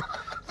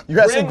 You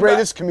got the Bring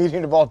greatest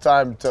comedian of all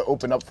time to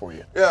open up for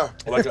you. Yeah.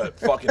 Like a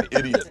fucking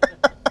idiot.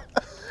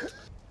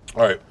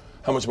 All right.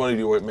 How much money do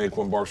you make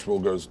when Barstool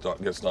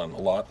gets done? A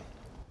lot?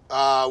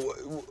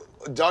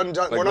 Done.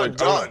 Like, We're not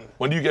done.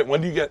 When do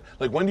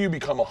you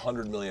become a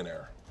 100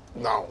 millionaire?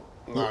 No,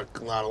 not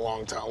a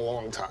long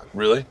time.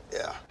 Really?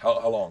 Yeah.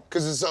 How long?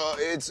 Because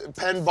it's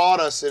Penn bought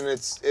us, and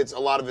it's a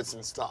lot of it's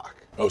in stock.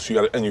 Oh, so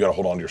you got to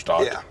hold on to your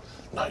stock. Yeah.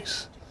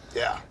 Nice.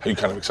 Yeah. Are you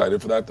kind of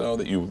excited for that though?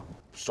 That you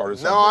started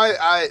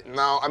something?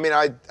 No,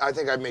 I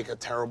think I'd make a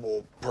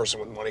terrible person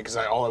with money because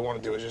all I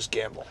want to do is just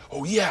gamble.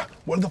 Oh yeah.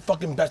 What are the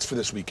fucking bets for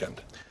this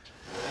weekend?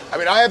 I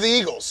mean, I have the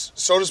Eagles.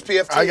 So does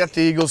PFT. I got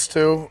the Eagles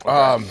too.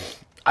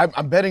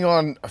 I'm betting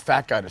on a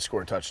fat guy to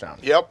score a touchdown.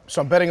 Yep.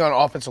 So I'm betting on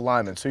offensive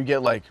linemen. So you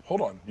get like,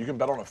 Hold on. You can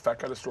bet on a fat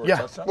guy to score Yeah. a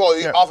touchdown? Well,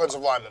 the Yeah. offensive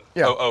lineman.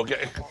 yeah. Oh,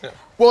 okay.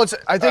 Well,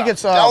 I think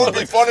it's. That would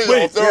be funny though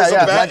if there was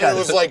yeah, a bet that and it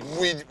was like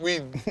we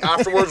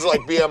afterwards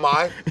like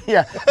BMI.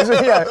 yeah.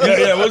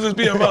 yeah. What's his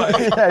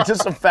BMI? Yeah,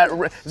 just some fat.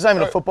 It's not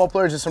even a football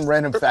player, just some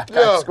random fat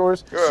guy Yeah,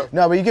 scores. yeah.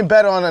 No, but you can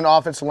bet on an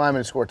offensive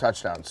lineman to score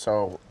touchdowns.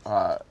 So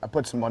I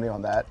put some money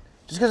on that,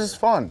 just because it's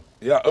fun.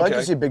 Yeah, I like okay.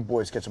 to see big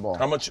boys catch a ball.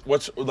 How much? I'm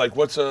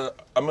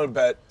gonna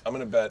bet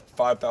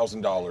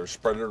 $5,000,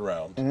 spread it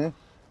around,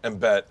 and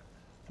bet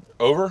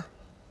over,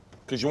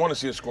 because you want to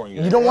see a scoring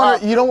game. You don't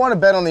want to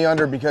bet on the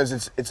under because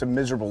it's a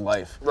miserable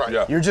life. Right.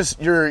 Yeah.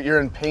 You're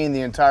in pain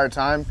the entire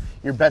time.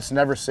 Your bet's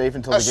never safe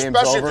until the game's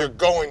Especially if over. you're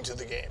going to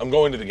the game. I'm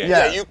going to the game.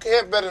 Yeah. Yeah, you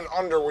can't bet an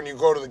under when you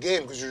go to the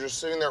game because you're just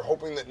sitting there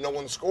hoping that no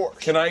one scores.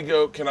 Can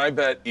I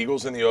bet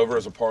Eagles in the over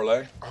as a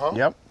parlay?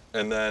 Yep.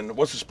 And then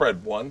what's the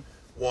spread? 1?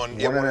 One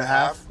and a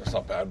half. That's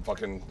not bad.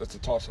 That's a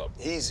toss-up.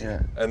 Easy.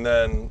 Yeah. And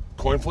then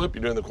coin flip.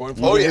 You're doing the coin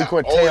flip. Oh, yeah.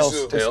 Quick, Always tails.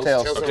 do. It's Tails.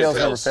 tails. Okay, Tails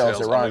never fails.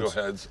 It I'm gonna rhymes.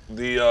 go heads.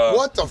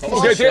 What the fuck?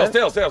 Okay,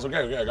 tails.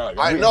 Okay, I got it.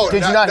 I know.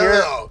 Did you not hear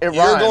it? It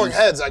You're rhymes. going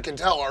heads. I can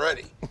tell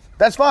already.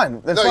 That's fine.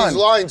 That's No, fine. he's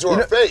lying to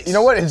our face. You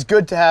know what? It's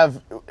good to have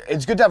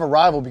a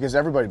rival because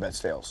everybody bets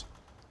tails.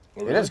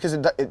 Oh, It is because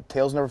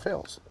tails never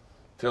fails.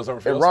 Tails never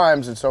It fails.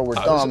 rhymes, and so we're I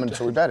was- dumb, and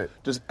so we bet it.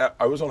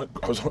 I was on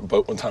a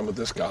boat one time with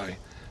this guy,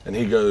 and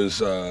he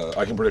goes,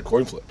 I can predict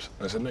coin flips.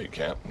 And I said, no, you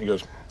can't. And he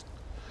goes,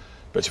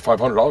 bet you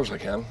 $500 I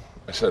can.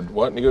 I said,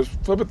 what? And he goes,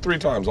 flip it 3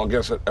 times. I'll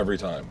guess it every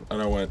time.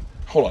 And I went,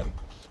 hold on. And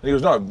he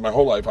goes, no, my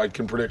whole life I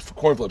can predict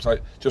coin flips.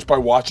 Just by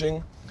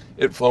watching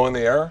it flow in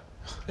the air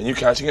and you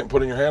catching it and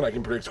putting it in your hand, I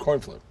can predict a coin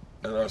flip.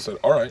 And I said,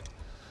 all right.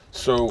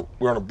 So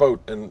we're on a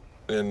boat in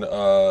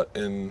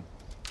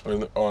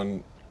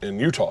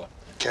Utah.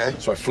 Okay.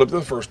 So I flipped it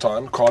the first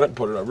time, caught it, and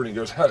put it over, and he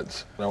goes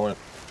heads. And I went,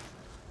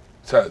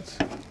 it's heads.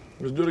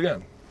 He goes, do it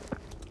again.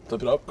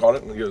 Flip it up, caught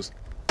it, and he goes,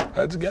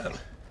 heads again.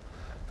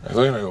 I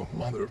look and I go,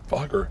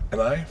 motherfucker.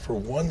 And for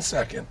one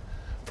second,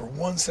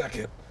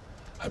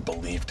 I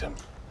believed him.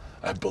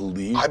 I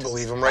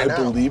believe him right now. I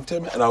believed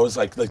him, and I was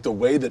like the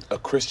way that a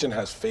Christian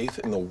has faith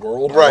in the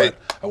world. Right.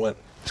 I went,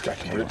 this guy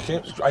can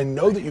predict. I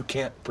know that you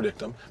can't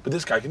predict him, but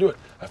this guy can do it.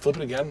 I flip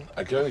it again.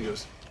 He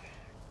goes,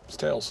 it's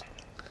tails.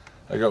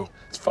 I go,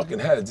 it's fucking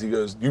heads. He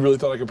goes, you really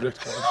thought I could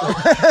predict?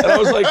 And I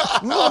was like,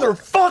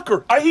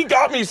 motherfucker. He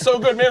got me so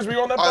good, man. Were you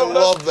on that boat? I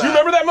love that. You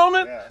remember that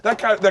moment?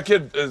 Yeah. That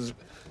kid is.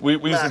 We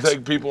used to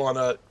take people on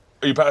a.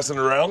 Are you passing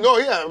it around? No,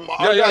 yeah.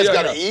 Our guys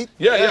gotta eat.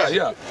 Yeah.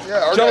 Yeah, our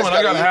Gentlemen, guys I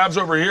got gotta halves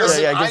over here.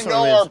 Listen, Yeah, I get some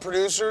know of our these.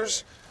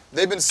 producers,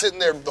 they've been sitting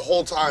there the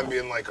whole time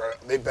being like,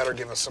 they better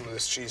give us some of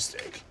this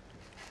cheesesteak.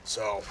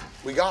 So,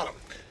 we got them.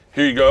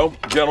 Here you go,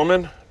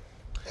 gentlemen.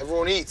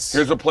 Everyone eats.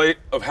 Here's a plate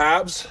of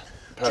halves.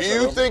 Pass Do that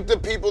you over. think the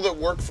people that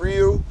work for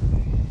you,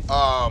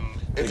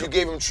 if you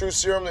gave them true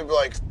serum, they'd be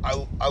like,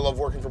 I love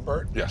working for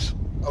Bert? Yes.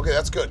 Okay,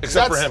 that's good.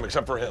 Except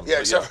for him.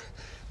 Yeah,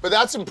 but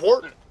that's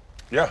important.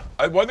 Yeah.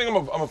 I think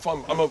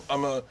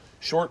I'm a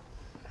short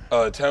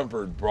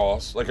tempered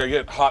boss. Like I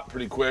get hot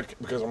pretty quick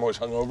because I'm always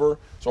hungover.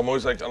 So I'm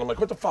always like, and I'm like,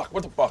 what the fuck?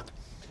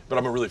 But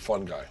I'm a really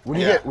fun guy. What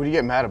do you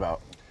get mad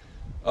about?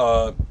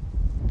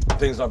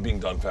 Things not being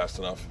done fast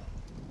enough.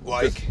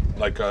 Like,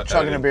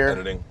 Chugging a beer.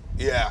 Editing.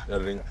 yeah.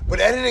 Editing. But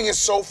editing is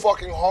so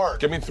fucking hard.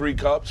 Give me 3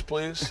 cups,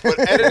 please. But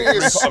editing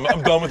is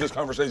I'm done with this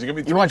conversation. Give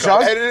me 3 You want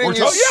cups. chug? editing We're is,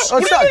 chug? Yeah. Let's What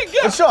do you chug. think? Yeah.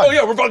 Let's chug. Oh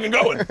yeah, we're fucking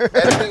going.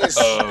 editing is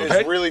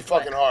Okay. really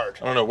fucking hard.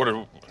 I don't know. What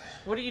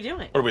What are you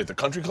doing? are we at the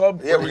country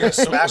club? Yeah, we're gonna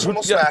smash them.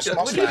 We'll smash them.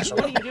 I'll Yeah. smash What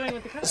are them. you doing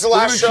with the cup? It's the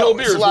last We're gonna show. kill It's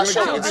the beers. last We're show.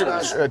 gonna We'll kill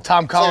beers. smash them. Tom It's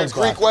like a Collins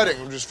Greek glass.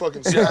 wedding. We're just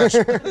fucking smash.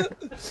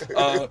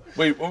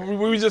 Wait, what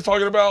were we just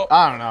talking about?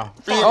 I don't know.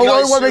 Being Oh,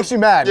 nice what to- makes you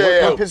mad?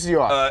 Yeah, What pisses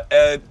you off?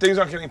 Things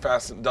aren't getting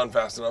done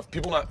fast enough.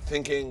 People not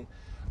thinking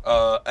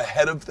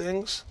ahead of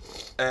things,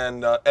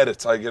 and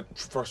edits. I get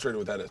frustrated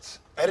with edits.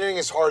 Editing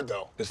is hard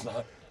though. It's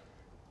not.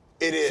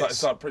 It is.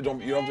 It's not. You don't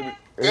have to be.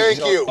 Thank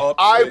you. Up,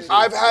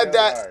 I've had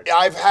that. hard.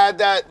 I've had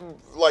that.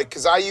 Like,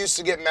 cause I used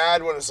to get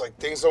mad when it's like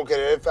things don't get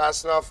edited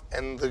fast enough,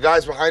 and the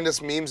guys behind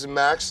us, Memes and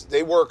Max,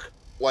 they work.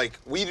 Like,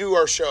 we do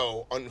our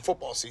show on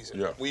football season.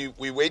 Yeah. We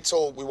wait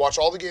till we watch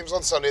all the games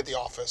on Sunday at the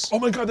office. Oh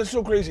my God, that's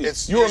so crazy.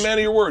 It's- You're a you man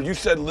of your word. You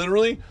said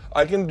literally,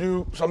 I can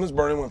do Something's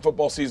Burning when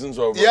football season's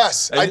over.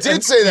 Yes, I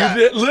did say that.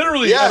 You did,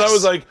 literally, Yes, and I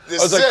was like,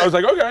 this is it.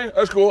 okay,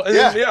 that's cool. And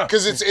then, yeah.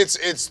 Because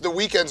it's the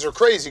weekends are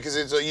crazy because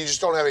you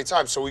just don't have any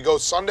time. So we go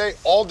Sunday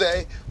all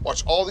day,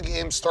 watch all the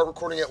games, start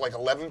recording at like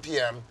 11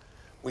 p.m.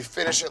 We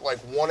finish at like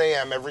 1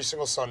 a.m. every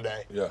single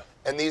Sunday. Yeah.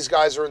 And these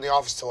guys are in the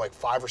office till like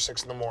 5 or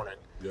 6 in the morning.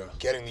 Yeah.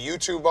 Getting the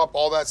YouTube up,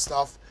 all that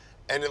stuff.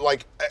 And it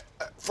like, at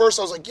first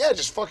I was like, yeah,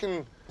 just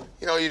fucking,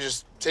 you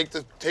just take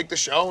the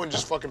show and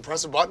just fucking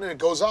press a button and it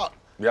goes up.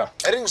 Yeah.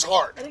 Editing's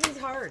hard. I think it's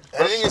hard.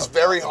 Editing is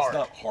very It's hard.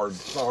 not hard.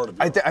 It's not hard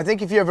to do. I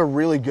think if you have a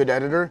really good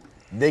editor,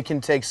 they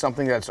can take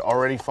something that's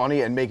already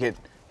funny and make it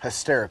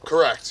hysterical.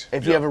 Correct.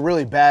 If you have a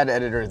really bad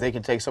editor, they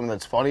can take something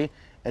that's funny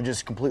and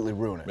just completely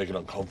ruin it. Make it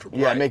uncomfortable.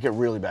 Yeah, Right. make it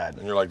really bad.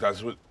 And you're like,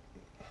 that's what.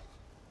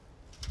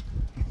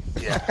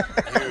 Yeah.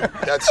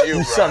 That's you,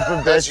 bro. son of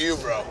a That's bitch. you,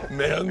 bro.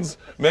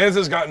 Mans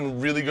has gotten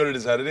really good at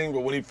his editing,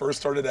 but when he first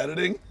started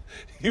editing,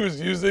 he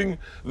was using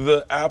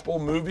the Apple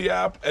Movie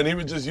app, and he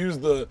would just use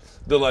the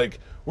like,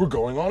 we're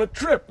going on a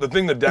trip, the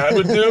thing that Dad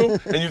would do,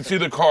 and you'd see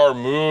the car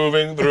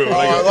moving through. Oh,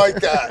 I like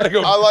that. I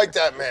go- I like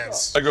that,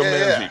 Mans. I go,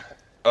 yeah,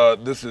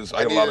 Manzy, this is,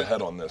 I got a lot need of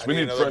head on this. I We need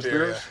need another fresh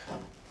beer, beers.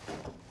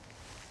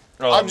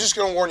 I'm just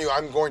gonna warn you.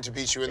 I'm going to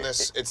beat you in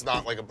this. It's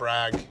not like a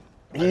brag.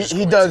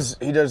 He does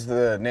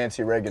the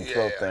Nancy Reagan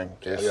throat thing.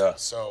 Just Yeah.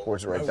 So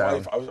pours it right My down.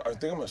 wife, I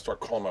think I'm gonna start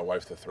calling my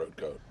wife the throat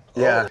goat.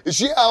 Yeah. is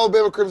she an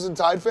Alabama Crimson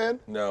Tide fan?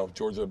 No,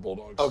 Georgia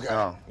Bulldogs. Okay.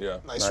 Oh. Yeah.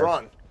 Nice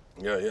run.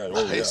 Yeah, yeah.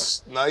 Oh,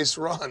 Nice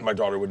run. yeah. My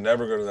daughter would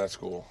never go to that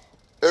school.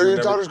 Are would your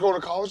never- daughters going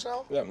to college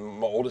now? Yeah,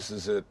 my oldest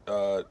is at,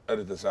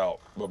 edit this out,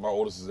 but my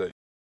oldest is at,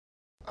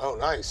 Oh,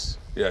 nice.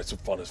 yeah, it's the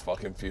funnest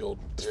fucking field.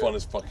 It's the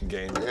funnest fucking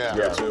game Yeah.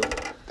 to go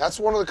to. That's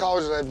one of the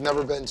colleges I've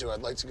never been to.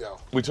 I'd like to go.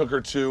 We took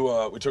her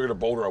to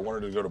Boulder. I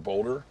wanted her to go to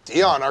Boulder.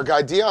 Dion, our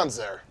guy Dion's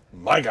there.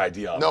 My guy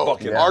Dion. No,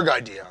 Fucking our guy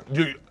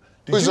Dion.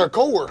 Who's our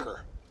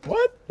coworker.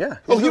 What? Yeah.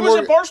 Oh, he was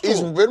at Barstool. He's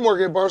been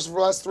working at Barstool for the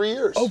last 3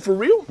 years. Oh, for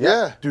real?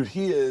 Yeah. Dude,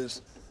 he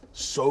is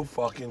so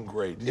fucking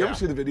great. Did you ever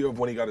see the video of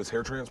when he got his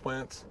hair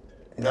transplants?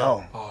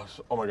 No.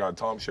 Oh my God,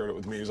 Tom shared it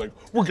with me. He's like,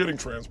 we're getting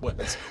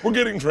transplants. We're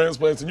getting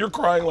transplants, and you're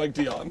crying like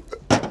Dion.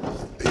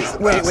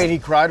 Wait, he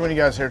cried when he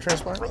got his hair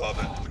transplant? I love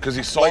it. Because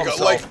he saw himself.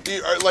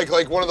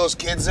 Like one of those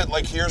kids that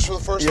like hears for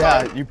the first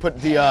time. Yeah, you put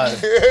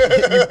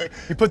the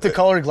you put the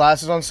colored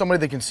glasses on somebody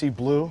that can see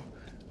blue.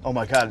 Oh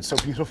my God, it's so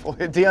beautiful.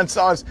 Dion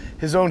saw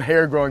his own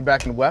hair growing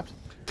back and wept.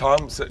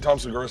 Tom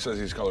Segura says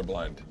he's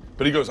colorblind.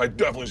 But he goes, I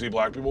definitely see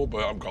black people,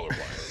 but I'm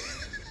colorblind.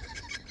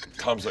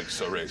 Tom's like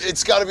so racist.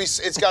 It's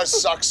gotta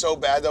suck so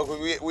bad though.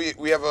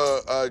 We have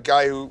a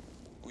guy who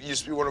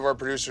used to be one of our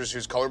producers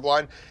who's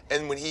colorblind,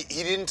 and when he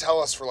didn't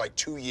tell us for like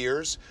 2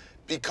 years,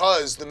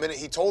 because the minute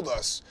he told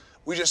us,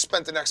 we just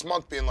spent the next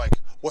month being like,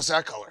 what's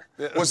that color?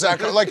 What's that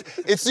color? Like,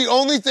 it's the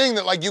only thing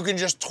that like you can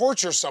just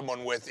torture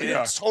someone with, and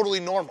it's totally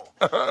normal.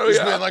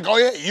 Just being like, oh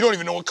yeah, you don't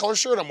even know what color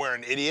shirt I'm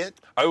wearing, idiot.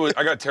 I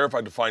got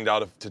terrified to find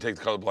out to take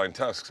the colorblind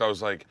test, because I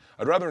was like,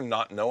 I'd rather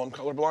not know I'm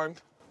colorblind.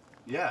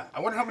 Yeah, I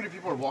wonder how many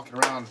people are walking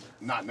around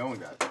not knowing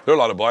that. There are a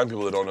lot of blind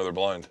people that don't know they're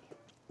blind.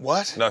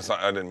 What? No,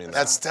 I didn't mean that.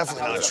 That's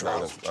definitely not true.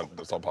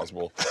 That's not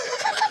possible.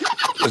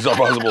 It's not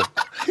possible.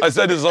 I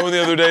said to someone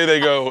the other day,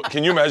 they go,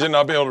 can you imagine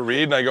not being able to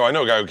read? And I go, I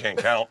know a guy who can't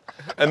count.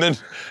 And then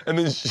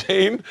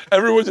Shane,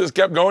 everyone just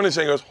kept going, and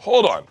Shane goes,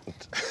 hold on.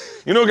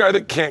 You know a guy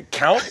that can't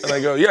count? And I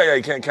go, yeah,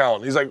 he can't count.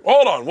 And he's like,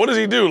 hold on, what does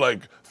he do?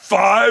 Like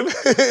 5,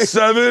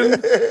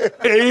 7,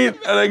 8? And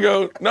I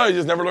go, no, he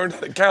just never learned how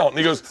to count. And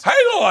he goes, hang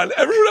on,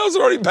 everyone else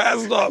already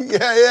passed up.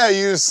 Yeah,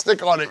 you just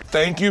stick on it.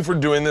 Thank you for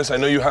doing this. I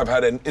know you have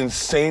had an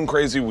insane,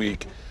 crazy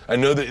week. I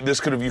know that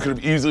you could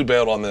have easily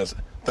bailed on this.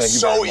 Thank you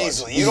so very much.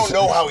 easily. You don't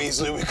know how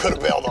easily we could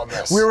have bailed on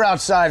this. We were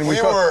outside and we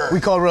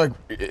called. We're like,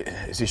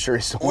 is he sure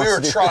he still wants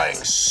to do We were trying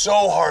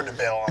so hard to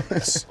bail on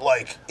this,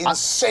 like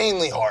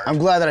insanely hard. I'm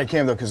glad that I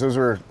came though, because those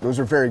were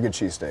very good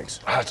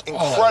cheesesteaks. That's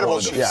incredible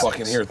cheesesteaks.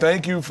 Fucking here.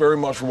 Thank you very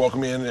much for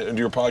welcoming me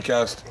into your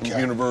podcast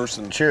universe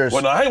and cheers.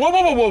 whatnot. Hey,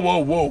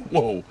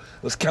 whoa!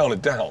 Let's count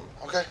it down.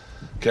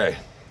 Okay.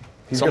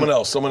 Someone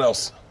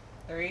else.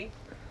 3,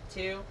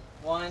 2,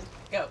 1,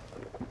 go.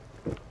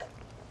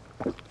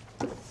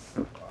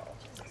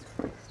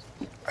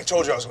 I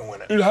told you I was gonna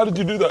win it. Dude, how did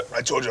you do that?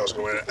 I told you I was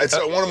gonna win it. It's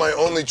one of my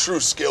only true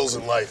skills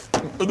in life.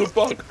 What the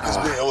fuck? Is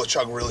being able to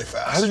chug really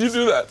fast. How did you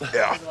do that?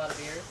 Yeah. A lot of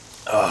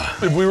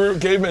beers. If we were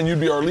cavemen, you'd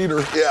be our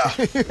leader. Yeah,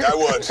 I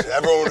would.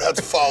 Everyone would have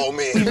to follow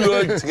me. You'd be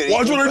like,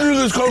 watch what I do to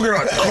this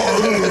coconut.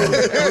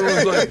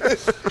 Everyone's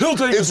like, he'll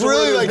take It's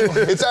really like,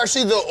 it's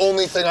actually the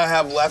only thing I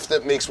have left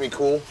that makes me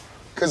cool.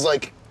 Cause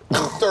like,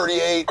 I'm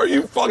 38. Are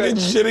you fucking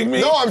shitting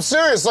me? No, I'm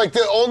serious. Like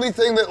the only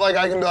thing that like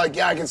I can be like,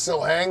 yeah, I can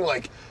still hang.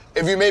 Like,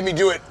 if you made me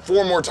do it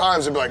 4 more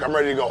times, I'd be like, I'm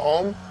ready to go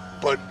home.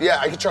 But yeah,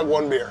 I could chug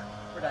 1 beer.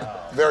 We're done.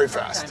 Very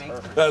fast.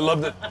 I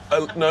love that.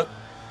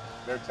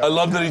 I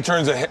love that he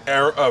turns a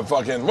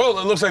fucking. Well,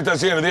 it looks like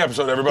that's the end of the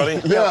episode, everybody.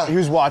 Yeah. He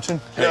was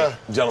watching. Hey,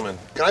 gentlemen.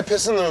 Can I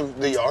piss in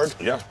the yard?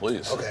 Yes,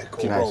 please. Okay,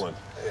 cool. Keep Nice. rolling.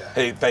 Yeah.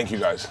 Hey, thank you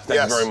guys. Thank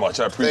you very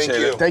much. I appreciate Thank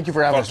you. it. Thank you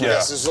for having us. Fuck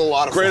Yes, this is a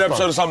lot of fun. Great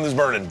episode of Something's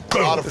Burning. A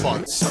lot of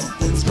fun.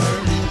 Something's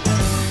burning.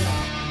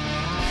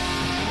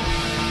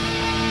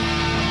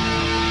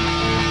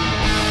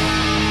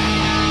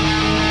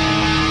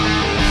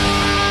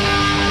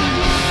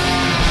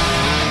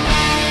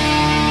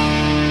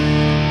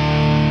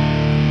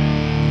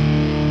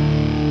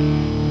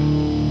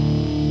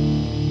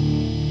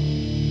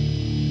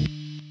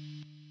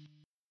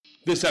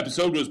 This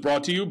episode was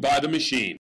brought to you by The Machine.